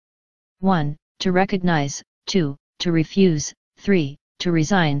 Vocabulary. 1. To recognize. 2. To refuse. 3. To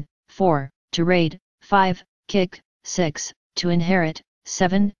resign. 4. To raid. 5. Kick. 6. To inherit.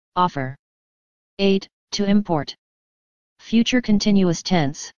 7. Offer. 8. To import. Future continuous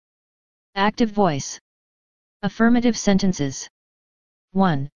tense. Active voice. Affirmative sentences.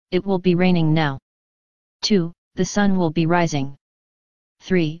 1. It will be raining now. 2. The sun will be rising.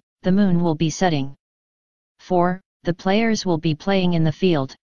 3. The moon will be setting. 4. The players will be playing in the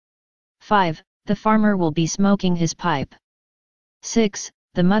field. 5. The farmer will be smoking his pipe. 6.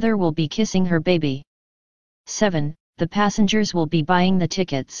 The mother will be kissing her baby. 7. The passengers will be buying the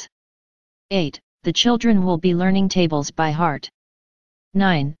tickets. 8. The children will be learning tables by heart.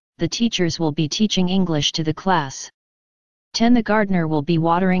 9. The teachers will be teaching English to the class. 10. The gardener will be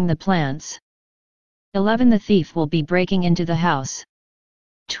watering the plants. 11. The thief will be breaking into the house.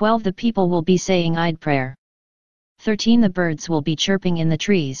 12. The people will be saying Eid prayer. 13. The birds will be chirping in the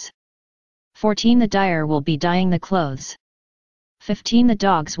trees. 14. The dyer will be dyeing the clothes. 15. The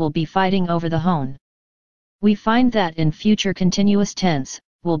dogs will be fighting over the hone. We find that in future continuous tense,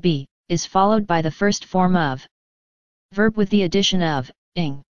 will be, is followed by the first form of verb with the addition of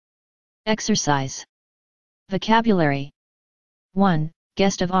ing. Exercise. Vocabulary. 1.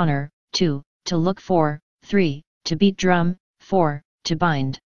 Guest of honor. 2. To look for. 3. To beat drum. 4. To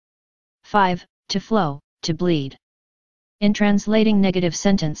bind. 5. To flow, to bleed. In translating negative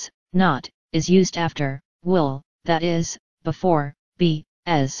sentence, not, is used after, will, that is, before, be,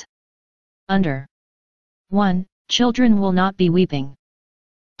 as. Under. 1. Children will not be weeping.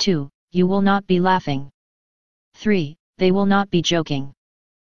 2. You will not be laughing. 3. They will not be joking.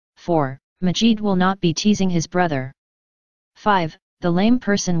 4. Majid will not be teasing his brother. 5. The lame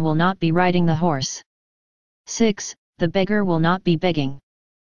person will not be riding the horse. 6. The beggar will not be begging.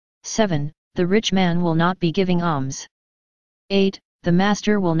 7. The rich man will not be giving alms. 8. The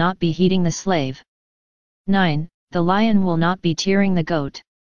master will not be heeding the slave. 9. The lion will not be tearing the goat.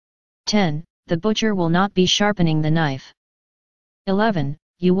 10. The butcher will not be sharpening the knife. 11.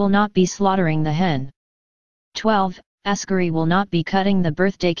 You will not be slaughtering the hen. 12. Askari will not be cutting the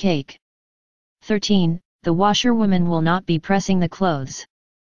birthday cake. 13. The washerwoman will not be pressing the clothes.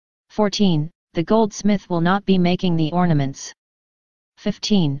 14. The goldsmith will not be making the ornaments.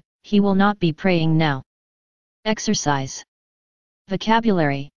 15. He will not be praying now. Exercise.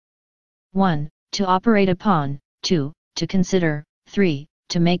 Vocabulary. 1. To operate upon. 2. To consider. 3.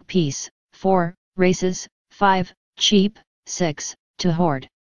 To make peace. 4. Races. 5. Cheap. 6. To hoard.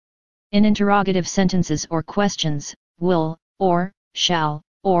 In interrogative sentences or questions, will, or, shall,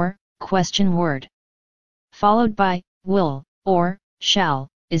 or, question word followed by will or shall,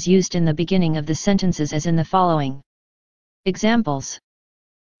 is used in the beginning of the sentences as in the following. Examples.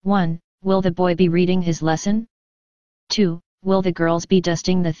 1. Will the boy be reading his lesson? 2. Will the girls be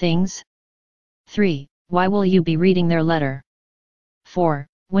dusting the things? 3. Why will you be reading their letter? 4.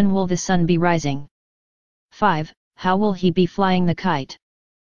 When will the sun be rising? 5. How will he be flying the kite?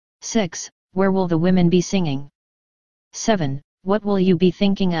 6. Where will the women be singing? 7. What will you be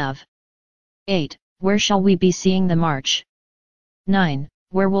thinking of? 8. Where shall we be seeing the march? 9.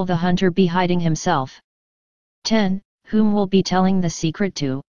 Where will the hunter be hiding himself? 10. Whom will be telling the secret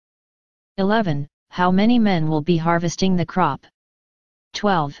to? 11. How many men will be harvesting the crop?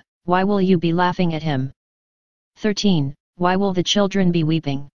 12. Why will you be laughing at him? 13. Why will the children be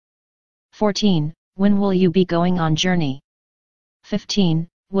weeping? 14. When will you be going on journey? 15.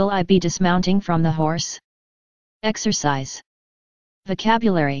 Will I be dismounting from the horse? Exercise.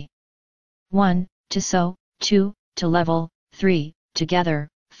 Vocabulary. 1. To sow. 2. To level. 3. To gather.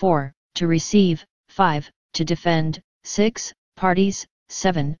 4. To receive. 5. To defend. 6. Parties.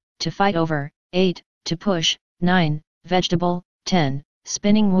 7. To fight over. 8. To push. 9. Vegetable. 10.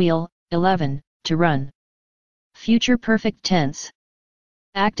 Spinning wheel. 11. To run. Future perfect tense.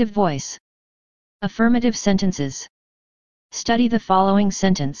 Active voice. Affirmative sentences. Study the following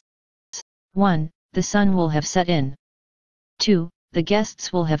sentence. 1. The sun will have set in. 2. The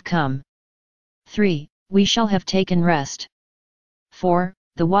guests will have come. 3. We shall have taken rest. 4.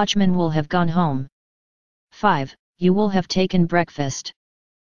 The watchman will have gone home. 5. You will have taken breakfast.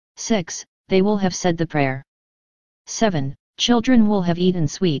 6. They will have said the prayer. 7. Children will have eaten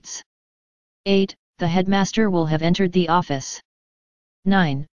sweets. 8. The headmaster will have entered the office.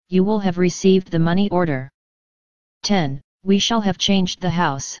 9. You will have received the money order. 10. We shall have changed the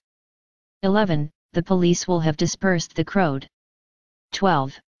house. 11. The police will have dispersed the crowd.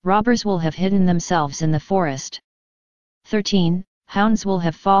 12. Robbers will have hidden themselves in the forest. 13. Hounds will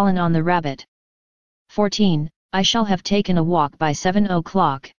have fallen on the rabbit. 14. I shall have taken a walk by 7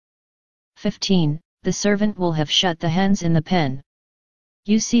 o'clock. 15. The servant will have shut the hens in the pen.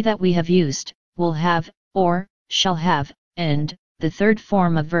 You see that we have used will have, or shall have, and the third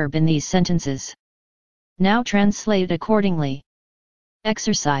form of verb in these sentences. Now translate accordingly.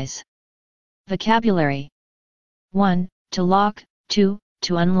 Exercise. Vocabulary. 1. To lock. 2.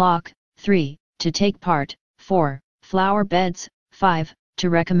 To unlock. 3. To take part. 4. Flower beds. 5. To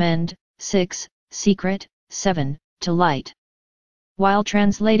recommend. 6. Secret. 7. To light. While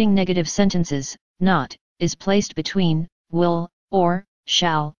translating negative sentences, not is placed between will or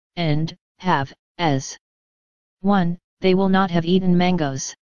shall and have, as 1. They will not have eaten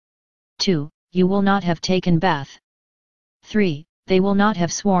mangoes. 2. You will not have taken bath. 3. They will not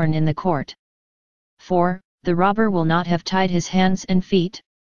have sworn in the court. 4. The robber will not have tied his hands and feet.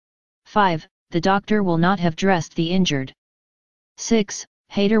 5. The doctor will not have dressed the injured. 6.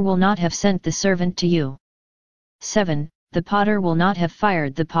 Hater will not have sent the servant to you. 7. The potter will not have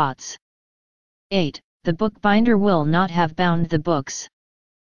fired the pots. 8. The bookbinder will not have bound the books.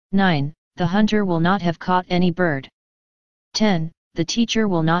 9. The hunter will not have caught any bird. 10. The teacher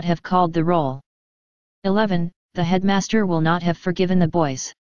will not have called the roll. 11. The headmaster will not have forgiven the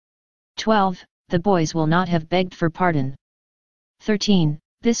boys. 12. The boys will not have begged for pardon. 13.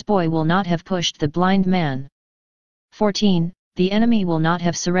 This boy will not have pushed the blind man. 14. The enemy will not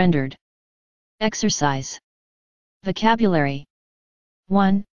have surrendered. Exercise. Vocabulary.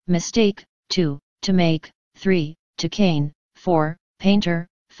 1. Mistake. 2. To make. 3. To cane. 4. Painter.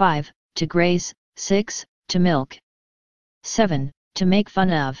 5. To graze. 6. To milk. 7. To make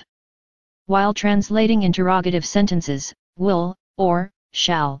fun of. While translating interrogative sentences, will, or,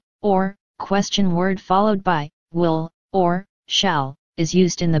 shall, or, question word followed by, will, or, shall, is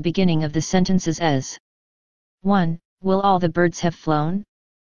used in the beginning of the sentences as 1. Will all the birds have flown?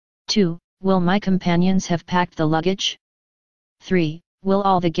 2. Will my companions have packed the luggage? 3. Will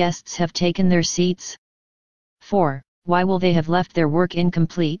all the guests have taken their seats? 4. Why will they have left their work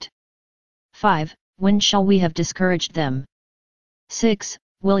incomplete? 5. When shall we have discouraged them? 6.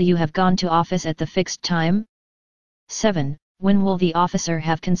 Will you have gone to office at the fixed time? 7. When will the officer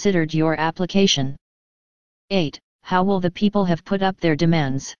have considered your application? 8. How will the people have put up their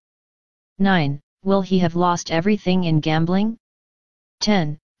demands? 9. Will he have lost everything in gambling?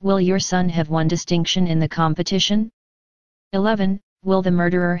 10. Will your son have won distinction in the competition? 11. Will the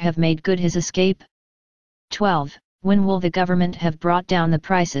murderer have made good his escape? 12. When will the government have brought down the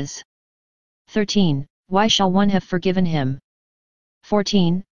prices? 13. Why shall one have forgiven him?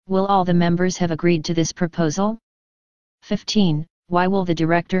 14. Will all the members have agreed to this proposal? 15. Why will the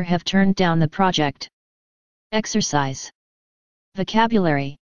director have turned down the project? Exercise.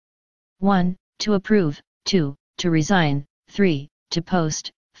 Vocabulary. 1. To approve. 2. To resign, 3. To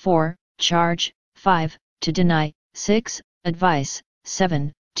post, 4. Charge, 5. To deny, 6. Advice,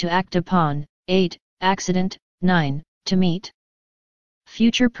 7. To act upon, 8. Accident, 9. To meet.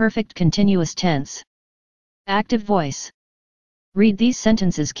 Future perfect continuous tense. Active voice. Read these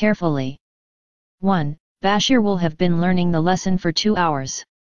sentences carefully. 1. Bashir will have been learning the lesson for 2 hours.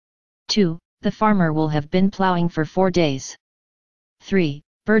 2. The farmer will have been plowing for 4 days. 3.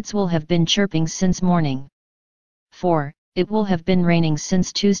 Birds will have been chirping since morning. 4. It will have been raining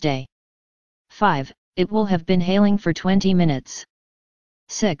since Tuesday. 5. It will have been hailing for 20 minutes.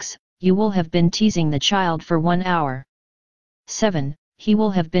 6. You will have been teasing the child for 1 hour. 7. He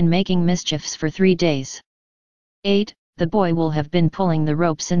will have been making mischiefs for 3 days. 8. The boy will have been pulling the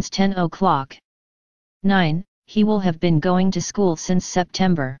rope since 10 o'clock. 9. He will have been going to school since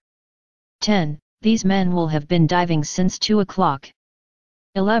September. 10. These men will have been diving since 2 o'clock.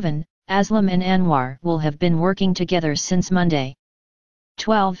 11. Aslam and Anwar will have been working together since Monday.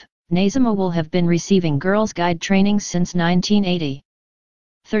 12. Nazima will have been receiving Girls Guide training since 1980.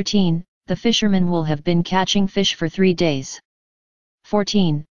 13. The fishermen will have been catching fish for 3 days.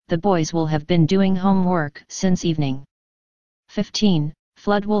 14. The boys will have been doing homework since evening. 15.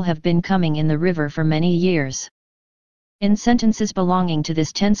 Flood will have been coming in the river for many years. In sentences belonging to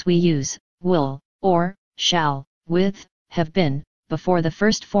this tense we use will, or, shall, with, have been, before the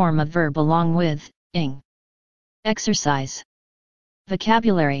first form of verb along with, ing. Exercise.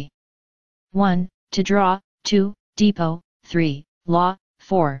 Vocabulary. 1. To draw, 2. Depot, 3. Law,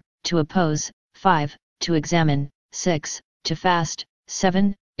 4. To oppose, 5. To examine, 6. To fast,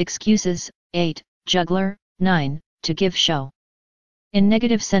 7. Excuses, 8. Juggler, 9. To give show. In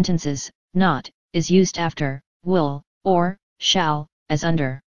negative sentences, not, is used after, will, or, shall, as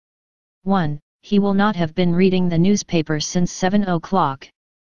under. 1. He will not have been reading the newspaper since 7 o'clock.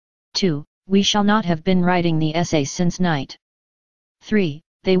 2. We shall not have been writing the essay since night. 3.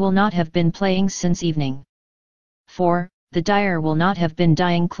 They will not have been playing since evening. 4. The dyer will not have been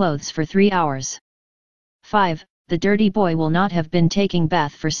dyeing clothes for 3 hours. 5. The dirty boy will not have been taking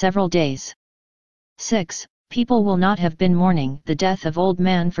bath for several days. 6. People will not have been mourning the death of old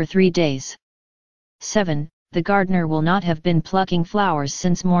man for 3 days. 7. The gardener will not have been plucking flowers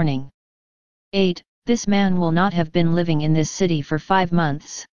since morning. 8. This man will not have been living in this city for 5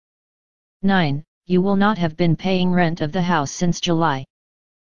 months. 9. You will not have been paying rent of the house since July.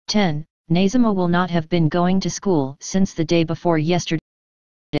 10. Nazima will not have been going to school since the day before yesterday.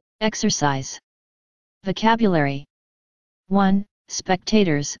 Exercise. Vocabulary. 1.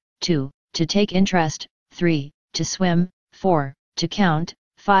 Spectators, 2. To take interest, 3. To swim, 4. To count,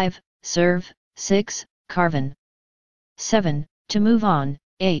 5. Serve, 6. Carven. 7. To move on,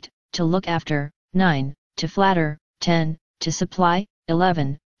 8. To look after, 9. To flatter, 10. To supply,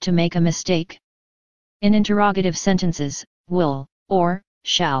 11. To make a mistake. In interrogative sentences, will, or,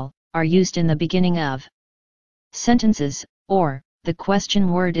 shall, are used in the beginning of sentences, or, the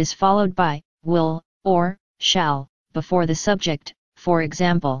question word is followed by, will, or, shall, before the subject, for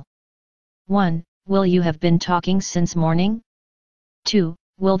example. 1. Will you have been talking since morning? 2.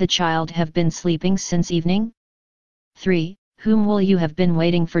 Will the child have been sleeping since evening? 3. Whom will you have been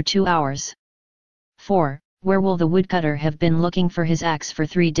waiting for 2 hours? 4. Where will the woodcutter have been looking for his axe for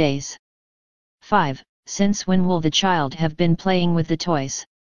 3 days? 5. Since when will the child have been playing with the toys?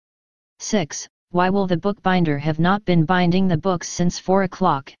 6. Why will the bookbinder have not been binding the books since 4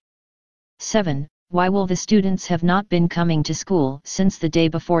 o'clock? 7. Why will the students have not been coming to school since the day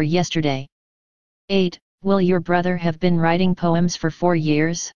before yesterday? 8. Will your brother have been writing poems for 4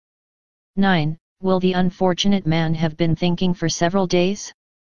 years? 9. Will the unfortunate man have been thinking for several days?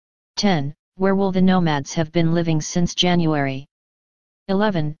 10. Where will the nomads have been living since January?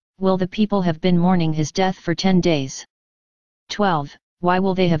 11. Will the people have been mourning his death for 10 days? 12. Why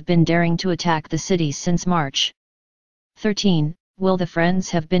will they have been daring to attack the city since March? 13. Will the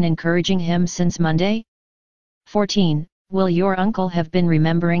friends have been encouraging him since Monday? 14. Will your uncle have been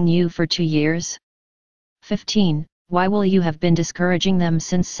remembering you for 2 years? 15. Why will you have been discouraging them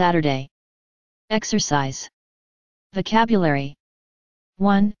since Saturday? Exercise. Vocabulary.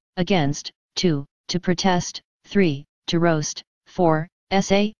 1. Against, 2. To protest, 3. To roast, 4.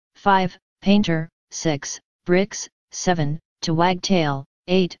 Essay, 5. Painter, 6. Bricks, 7. To wag tail,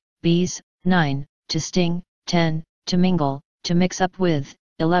 8. Bees, 9. To sting, 10. To mingle, to mix up with,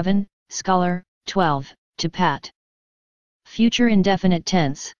 11. Scholar, 12. To pat. Future indefinite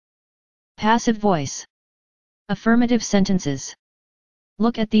tense. Passive voice. Affirmative sentences.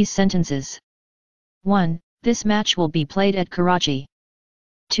 Look at these sentences. 1. This match will be played at Karachi.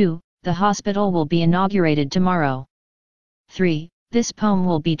 2. The hospital will be inaugurated tomorrow. 3. This poem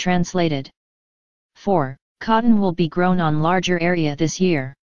will be translated. 4. Cotton will be grown on larger area this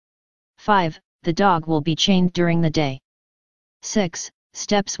year. 5. The dog will be chained during the day. 6.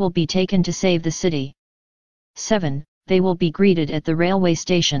 Steps will be taken to save the city. 7. They will be greeted at the railway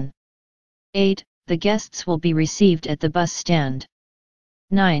station. 8. The guests will be received at the bus stand.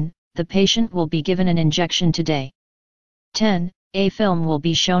 9. The patient will be given an injection today. 10. A film will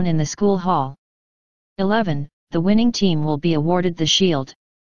be shown in the school hall. 11. The winning team will be awarded the shield.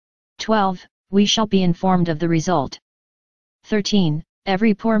 12. We shall be informed of the result. 13.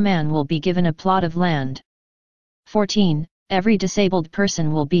 Every poor man will be given a plot of land. 14. Every disabled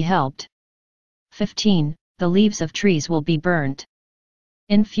person will be helped. 15. The leaves of trees will be burnt.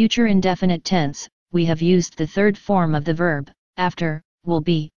 In future indefinite tense, we have used the third form of the verb, after, will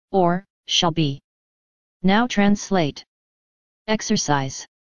be, or, shall be. Now translate. Exercise.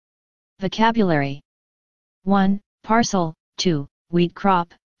 Vocabulary. 1. Parcel. 2. Wheat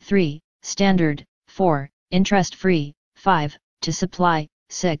crop. 3. Standard. 4. Interest-free. 5. To supply.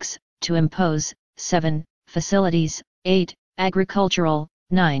 6. To impose. 7. Facilities. 8. Agricultural.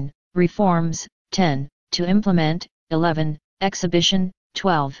 9. Reforms. 10. To implement. 11. Exhibition.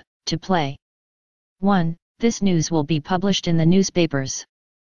 12. To play. 1. This news will be published in the newspapers.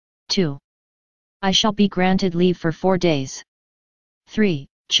 2. I shall be granted leave for 4 days. 3.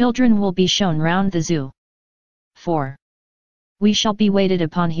 Children will be shown round the zoo. 4. We shall be waited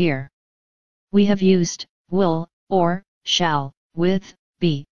upon here. We have used will, or, shall, with,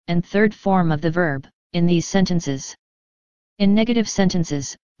 be, and third form of the verb, in these sentences. In negative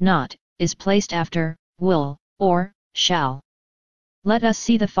sentences, not, is placed after, will, or, shall. Let us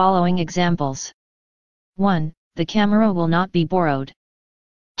see the following examples. 1. The camera will not be borrowed.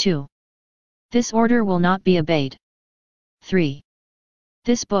 2. This order will not be obeyed. 3.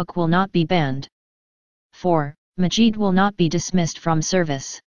 This book will not be banned. 4. Majid will not be dismissed from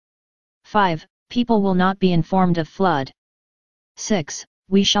service. 5. People will not be informed of flood. 6.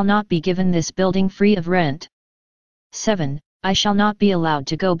 We shall not be given this building free of rent. 7. I shall not be allowed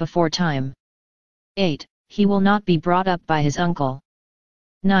to go before time. 8. He will not be brought up by his uncle.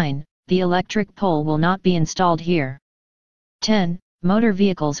 9. The electric pole will not be installed here. 10. Motor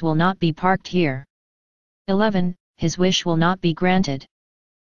vehicles will not be parked here. 11. His wish will not be granted.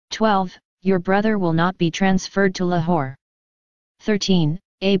 12. Your brother will not be transferred to Lahore. 13.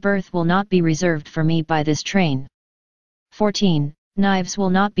 A berth will not be reserved for me by this train. 14. Knives will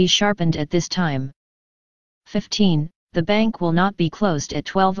not be sharpened at this time. 15. The bank will not be closed at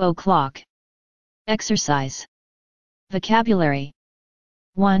 12 o'clock. Exercise. Vocabulary.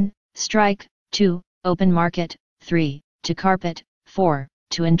 1. Strike. 2. Open market. 3. To carpet. 4.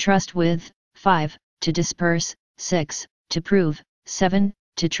 To entrust with. 5. To disperse. 6. To prove. 7.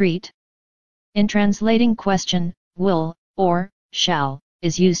 To treat. In translating question, will, or, shall,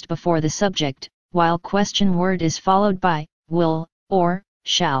 is used before the subject, while question word is followed by, will, or,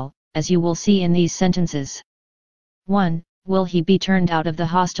 shall, as you will see in these sentences. 1. Will he be turned out of the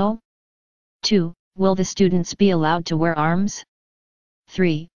hostel? 2. Will the students be allowed to wear arms?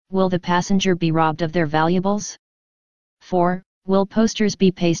 3. Will the passenger be robbed of their valuables? 4. Will posters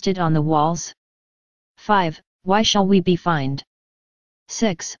be pasted on the walls? 5. Why shall we be fined?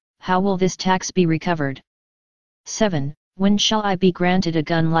 6. How will this tax be recovered? 7. When shall I be granted a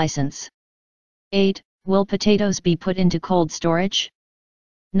gun license? 8. Will potatoes be put into cold storage?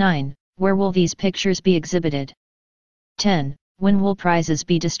 9. Where will these pictures be exhibited? 10. When will prizes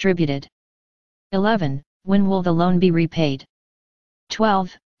be distributed? 11. When will the loan be repaid?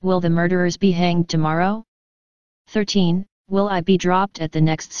 12. Will the murderers be hanged tomorrow? 13. Will I be dropped at the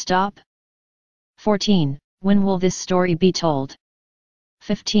next stop? 14. When will this story be told?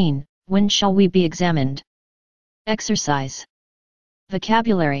 15. When shall we be examined? Exercise.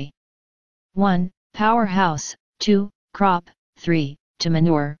 Vocabulary. 1. Powerhouse. 2. Crop. 3. To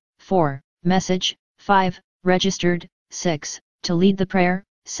manure. 4. Message. 5. Registered. 6. To lead the prayer.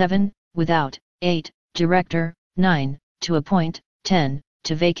 7. Without. 8. Director. 9. To appoint. 10.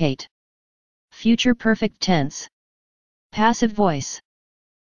 To vacate. Future perfect tense. Passive voice.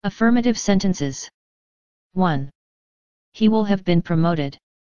 Affirmative sentences. 1. He will have been promoted.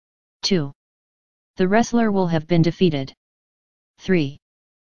 2. The wrestler will have been defeated. 3.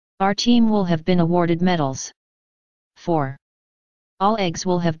 Our team will have been awarded medals. 4. All eggs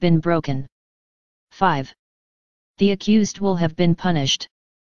will have been broken. 5. The accused will have been punished.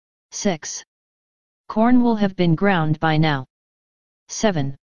 6. Corn will have been ground by now.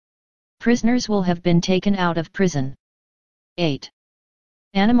 7. Prisoners will have been taken out of prison. 8.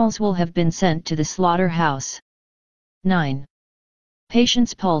 Animals will have been sent to the slaughterhouse. 9.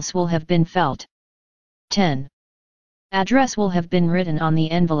 Patient's pulse will have been felt. 10. Address will have been written on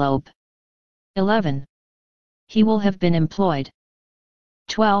the envelope. 11. He will have been employed.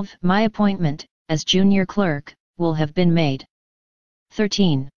 12. My appointment, as junior clerk, will have been made.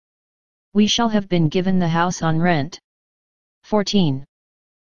 13. We shall have been given the house on rent. 14.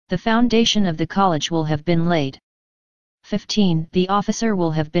 The foundation of the college will have been laid. 15. The officer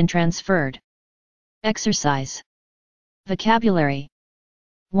will have been transferred. Exercise. Vocabulary.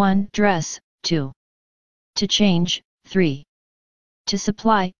 1. Dress, 2. To change, 3. To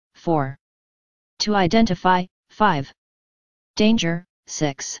supply, 4. To identify, 5. Danger,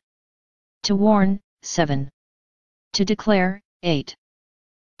 6. To warn, 7. To declare, 8.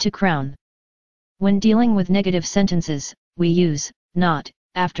 To crown. When dealing with negative sentences, we use not,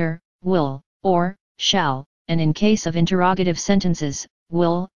 after, will, or shall, and in case of interrogative sentences,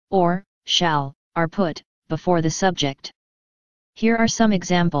 will, or shall, are put before the subject. Here are some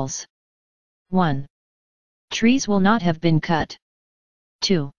examples. 1. Trees will not have been cut.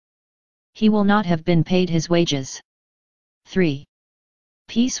 2. He will not have been paid his wages. 3.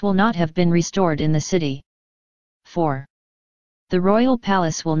 Peace will not have been restored in the city. 4. The royal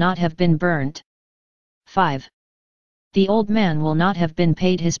palace will not have been burnt. 5. The old man will not have been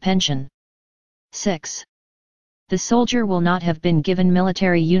paid his pension. 6. The soldier will not have been given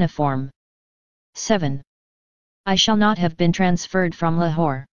military uniform. 7. I shall not have been transferred from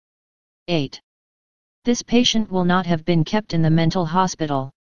Lahore. 8. This patient will not have been kept in the mental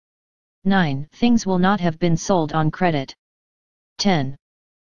hospital. 9. Things will not have been sold on credit. 10.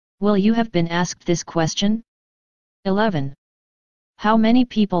 Will you have been asked this question? 11. How many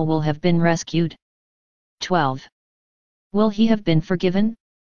people will have been rescued? 12. Will he have been forgiven?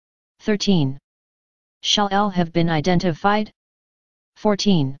 13. Shall L have been identified?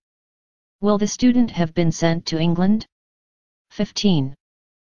 14. Will the student have been sent to England? 15.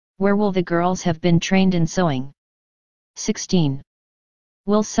 Where will the girls have been trained in sewing? 16.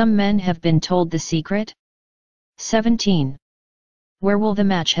 Will some men have been told the secret? 17. Where will the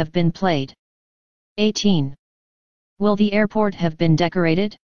match have been played? 18. Will the airport have been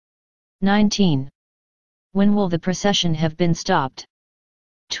decorated? 19. When will the procession have been stopped?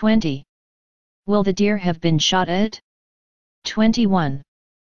 20. Will the deer have been shot at? 21.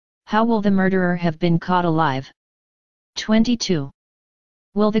 How will the murderer have been caught alive? 22.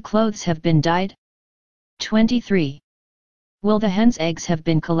 Will the clothes have been dyed? 23. Will the hen's eggs have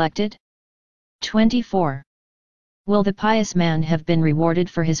been collected? 24. Will the pious man have been rewarded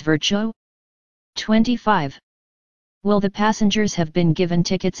for his virtue? 25. Will the passengers have been given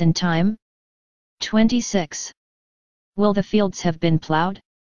tickets in time? 26. Will the fields have been plowed?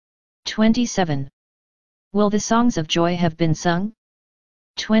 27. Will the songs of joy have been sung?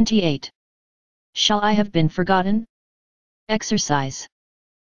 28. Shall I have been forgotten? Exercise.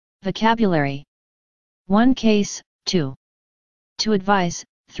 Vocabulary. 1 case, 2. To advise,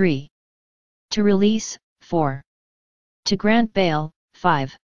 3. To release, 4. To grant bail,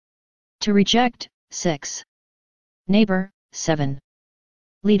 5. To reject, 6. Neighbor, 7.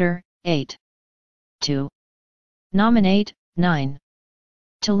 Leader, 8. To nominate, 9.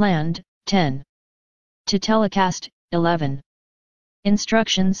 To land, 10. To telecast, 11.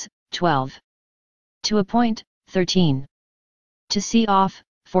 Instructions, 12. To appoint, 13. To see off,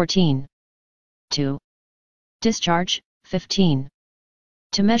 14. To discharge, 15.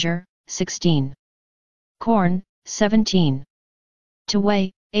 To measure, 16. Corn, 17. To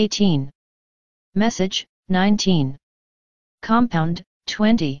weigh, 18. Message, 19. Compound,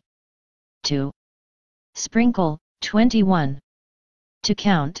 20. To sprinkle, 21. To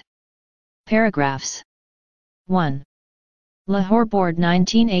count. Paragraphs. 1. Lahore Board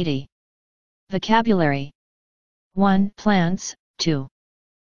 1980. Vocabulary. 1. Plants, 2.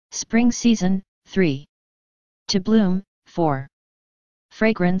 Spring season, 3. To bloom, 4.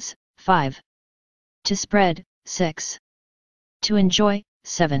 Fragrance, 5. To spread, 6. To enjoy,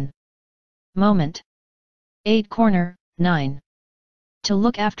 7. Moment. 8. Corner, 9. To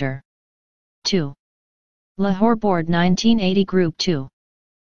look after. 2. Lahore Board 1980 Group 2.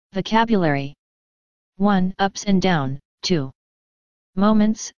 Vocabulary. 1. Ups and down, 2.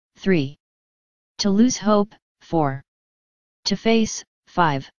 Moments, 3. To lose hope, 4. To face,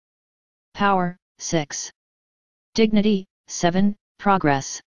 5. Power, 6. Dignity, 7.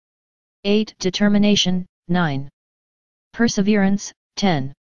 Progress. 8. Determination, 9. Perseverance,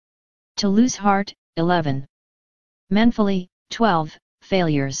 10. To lose heart, 11. Manfully, 12.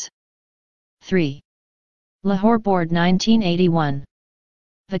 Failures. 3. Lahore Board 1981.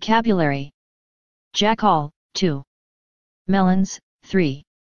 Vocabulary. Jackal, 2. Melons, 3.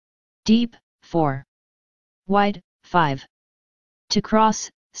 Deep, 4. Wide, 5. To cross,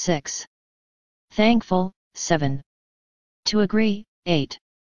 6. Thankful, 7. To agree, 8.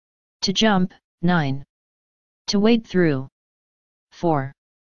 To jump, 9. To wade through. 4.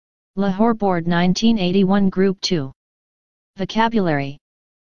 Lahore Board 1981 Group 2. Vocabulary.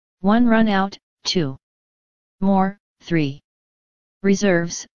 1. Run out, 2. More, 3.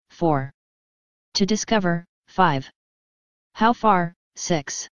 Reserves, 4. To discover, 5. How far,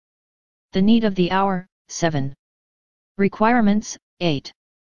 6. The need of the hour, 7. Requirements, 8.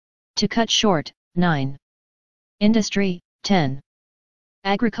 To cut short, 9. Industry, 10.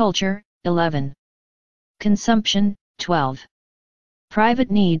 Agriculture, 11. Consumption, 12.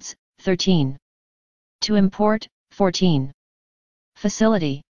 Private needs, 13. To import, 14.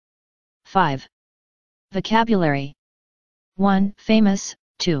 Facility. 5. Vocabulary. 1. Famous,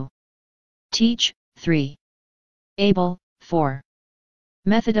 2. Teach, 3. Able, 4.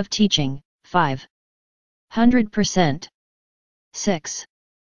 Method of teaching, 5. 100%. 6.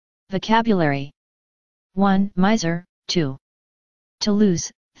 Vocabulary. 1. Miser, 2. To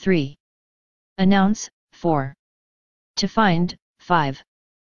lose, 3. Announce, 4. To find, 5.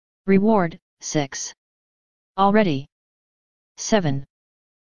 Reward, 6. Already. 7.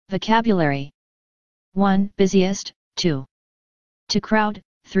 Vocabulary. 1. Busiest, 2. To crowd,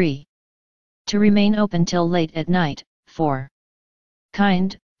 3. To remain open till late at night, 4.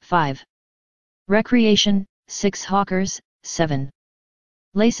 Kind, 5. Recreation, 6. Hawkers, 7.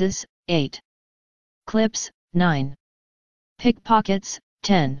 Laces, 8. Clips, 9. Pickpockets,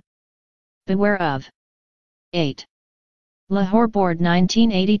 10. Beware of. 8. Lahore Board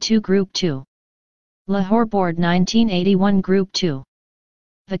 1982 Group 2. Lahore Board 1981 Group 2.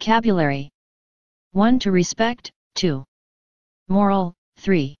 Vocabulary. 1. To respect, 2. Moral,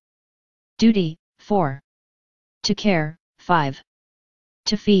 3. Duty, 4. To care, 5.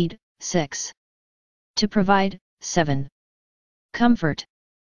 To feed, 6. To provide, 7. Comfort.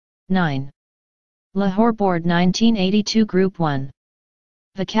 9. Lahore Board 1982 Group 1.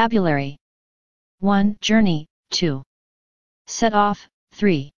 Vocabulary. 1. Journey, 2. Set off,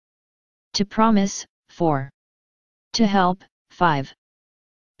 3. To promise, 4. To help, 5.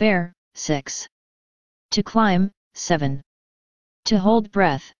 Bear, 6. To climb, 7. To hold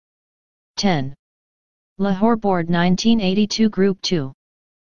breath. 10. Lahore Board 1982 Group 2.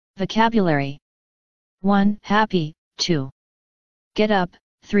 Vocabulary. 1. Happy, 2. Get up,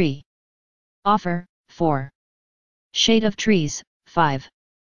 3. Offer, 4. Shade of trees, 5.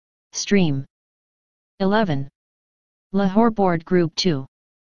 Stream. 11. Lahore Board Group 2.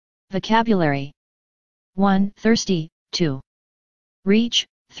 Vocabulary. 1. Thirsty, 2. Reach,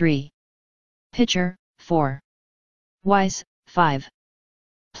 3. Pitcher, 4. Wise, 5.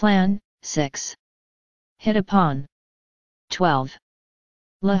 Plan, 6. Hit upon. 12.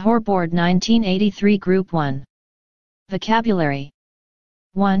 Lahore Board 1983 Group 1. Vocabulary.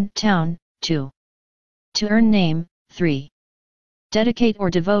 1. Town, 2. To earn name, 3. Dedicate or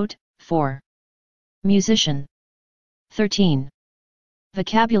devote, 4. Musician. 13.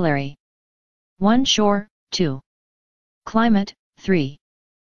 Vocabulary. 1. Shore, 2. Climate, 3.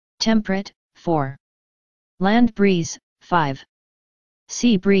 Temperate, 4. Land breeze, 5.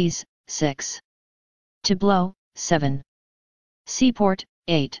 Sea breeze, 6. To blow, 7. Seaport,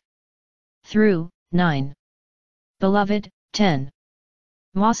 8. Through, 9. Beloved, 10.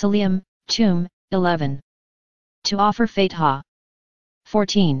 Mausoleum, tomb, 11. To offer fatha.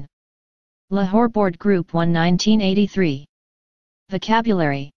 14. Lahore Board Group 1 1983.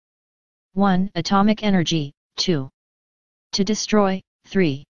 Vocabulary. 1. Atomic energy, 2. To destroy,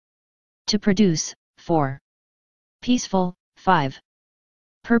 3. To produce, 4. Peaceful, 5.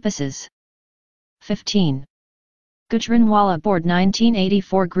 Purposes. 15. Gujranwala Board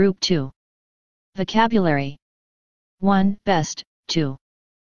 1984 Group 2. Vocabulary. 1. Best, 2.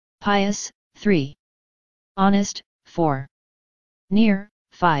 Pious, 3. Honest, 4. Near,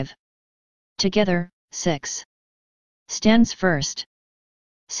 5. Together, 6. Stands first.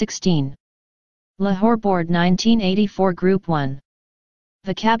 16. Lahore Board 1984 Group 1.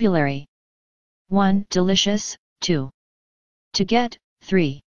 Vocabulary. 1. Delicious, 2. To get,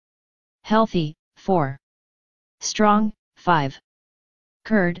 3. Healthy, 4. Strong, 5.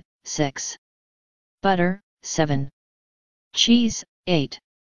 Curd, 6. Butter, 7. Cheese, 8.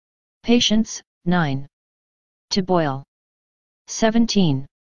 Patience, 9. To boil. 17.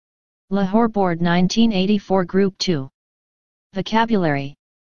 Lahore Board 1984 Group 2. Vocabulary.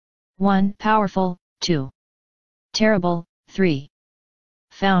 1. Powerful, 2. Terrible, 3.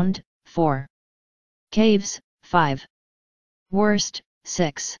 Found, 4. Caves, 5. Worst,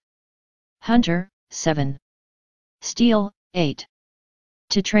 6. Hunter, 7. Steal, 8.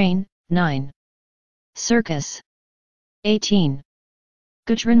 To train, 9. Circus. 18.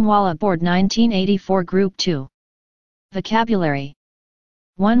 Gujranwala Board 1984 Group 2. Vocabulary.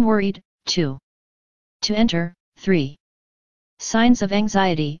 1. Worried, 2. To enter, 3. Signs of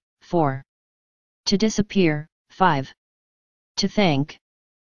anxiety, 4. To disappear, 5. To thank.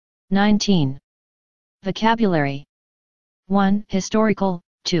 19. Vocabulary. 1. Historical,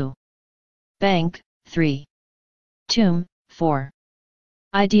 2. Bank, 3. Tomb, 4.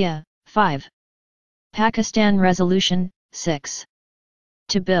 Idea, 5. Pakistan Resolution, 6.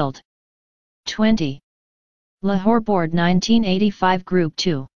 To build. 20. Lahore Board 1985 Group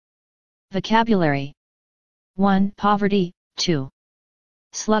 2. Vocabulary. 1. Poverty, 2.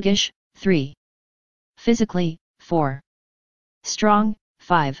 Sluggish, 3. Physically, 4. Strong,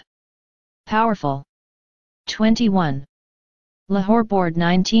 5. Powerful. 21. Lahore Board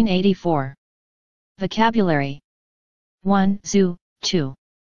 1984. Vocabulary. 1. Zoo, 2.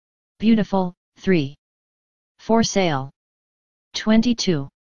 Beautiful, 3. For sale. 22.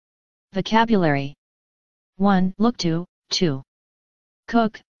 Vocabulary. 1. Look to, 2.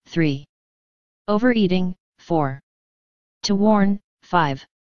 Cook, 3. Overeating, 4. To warn, 5.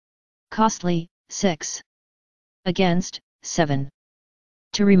 Costly, 6. Against, 7.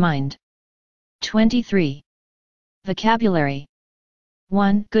 To remind. 23. Vocabulary.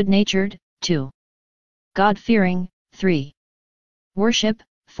 1. Good-natured, 2. God-fearing, 3. Worship,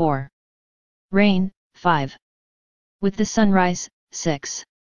 4. Rain, 5. With the sunrise, 6.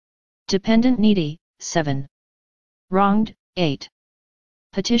 Dependent needy, 7. Wronged, 8.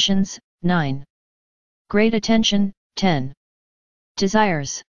 Petitions, 9. Great attention, 10.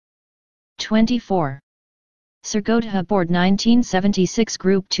 Desires. 24. Sargodha Board 1976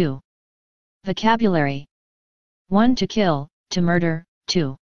 Group 2. Vocabulary. 1. To kill, to murder,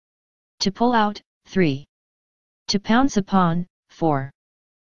 2. To pull out, 3. To pounce upon, 4.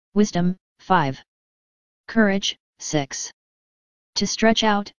 Wisdom, 5. Courage, 6. To stretch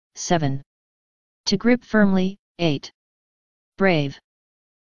out, 7. To grip firmly, 8. Brave.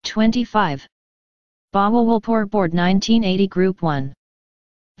 25. Bahawalpur Board 1980 Group 1.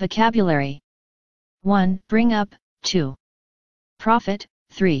 Vocabulary. 1. Bring up, 2. Profit,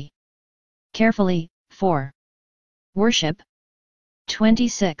 3. Carefully, 4. Worship.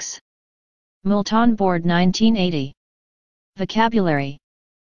 26. Multan Board 1980. Vocabulary.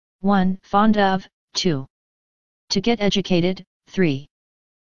 1. Fond of, 2. To get educated, 3.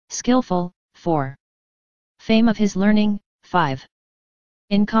 Skillful, 4. Fame of his learning, 5.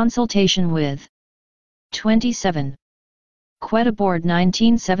 In consultation with. 27. Quetta Board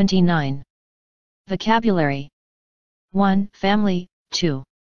 1979. Vocabulary. 1. Family, 2.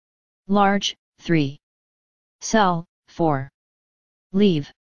 Large, 3. Sell, 4.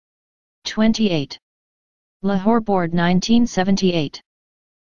 Leave. 28. Lahore Board 1978.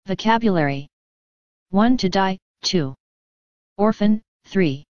 Vocabulary. 1. To die, 2. Orphan,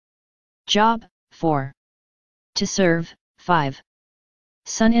 3. Job, 4. To serve, 5.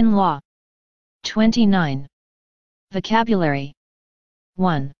 Son-in-law. 29. Vocabulary.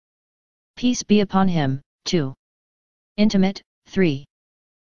 1. Peace be upon him, 2. Intimate, 3.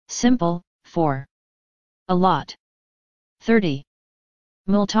 Simple, 4. A lot. 30.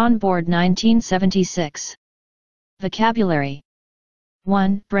 Multan Board 1976. Vocabulary.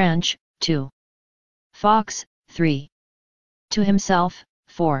 1. Branch, 2. Fox, 3. To himself,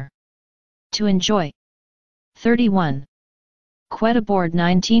 4. To enjoy. 31. Quetta Board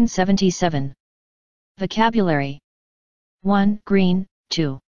 1977. Vocabulary. 1. Green,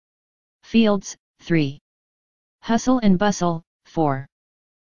 2. Fields, 3. Hustle and bustle, 4.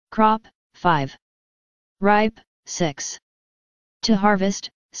 Crop, 5. Ripe, 6. To harvest,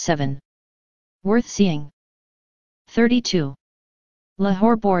 7. Worth seeing. 32.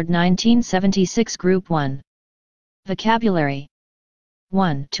 Lahore Board 1976 Group 1. Vocabulary.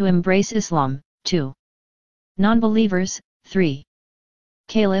 1. To embrace Islam, 2. Non-believers, 3.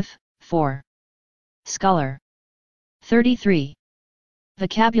 Caliph, 4. Scholar. 33.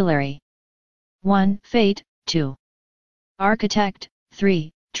 Vocabulary. 1. Fate, 2. Architect,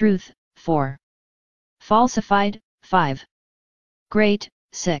 3. Truth, 4. Falsified, 5. Great,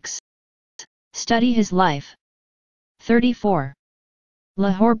 6. Study his life. 34.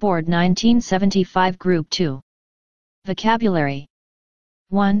 Lahore Board 1975 Group 2. Vocabulary.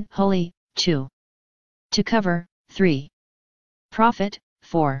 1. Holy, 2. To cover, 3. Prophet,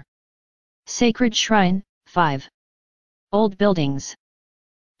 4. Sacred shrine, 5. Old buildings.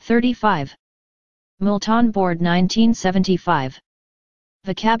 35. Multan Board 1975.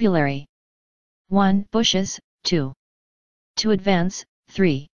 Vocabulary. 1. Bushes, 2. To advance,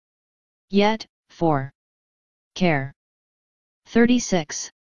 3. Yet, 4. Care.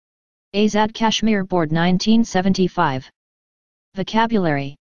 36. Azad Kashmir Board 1975.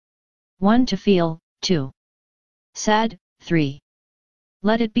 Vocabulary. 1. To feel, 2. Sad, 3.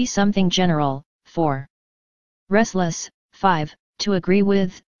 Let it be something general, 4. Restless, 5, to agree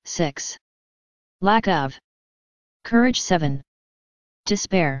with, 6. Lack of. Courage, 7.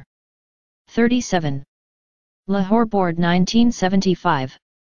 Despair. 37. Lahore Board 1975.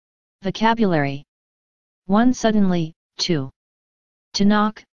 Vocabulary. 1. Suddenly, 2. To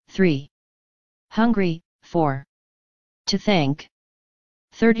knock, 3. Hungry, 4. To thank.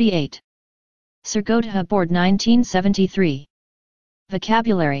 38. Sargodha Board 1973.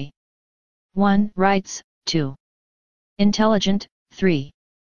 Vocabulary. 1. Rights, 2. Intelligent, 3.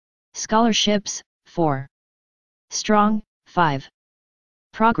 Scholarships, 4. Strong, 5.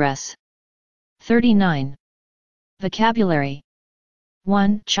 Progress. 39. Vocabulary.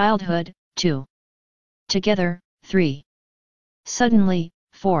 1. Childhood, 2. Together, 3. Suddenly,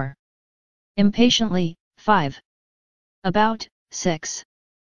 4. Impatiently, 5. About, 6.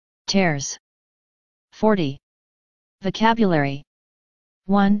 Tears. 40. Vocabulary.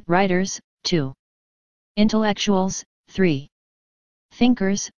 1. Writers, 2. Intellectuals, 3.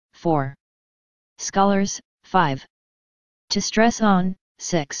 Thinkers, 4. Scholars, 5. To stress on,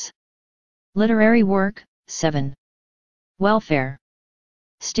 6. Literary work, 7. Welfare.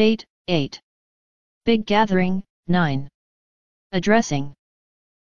 State, 8. Big gathering, 9. Addressing.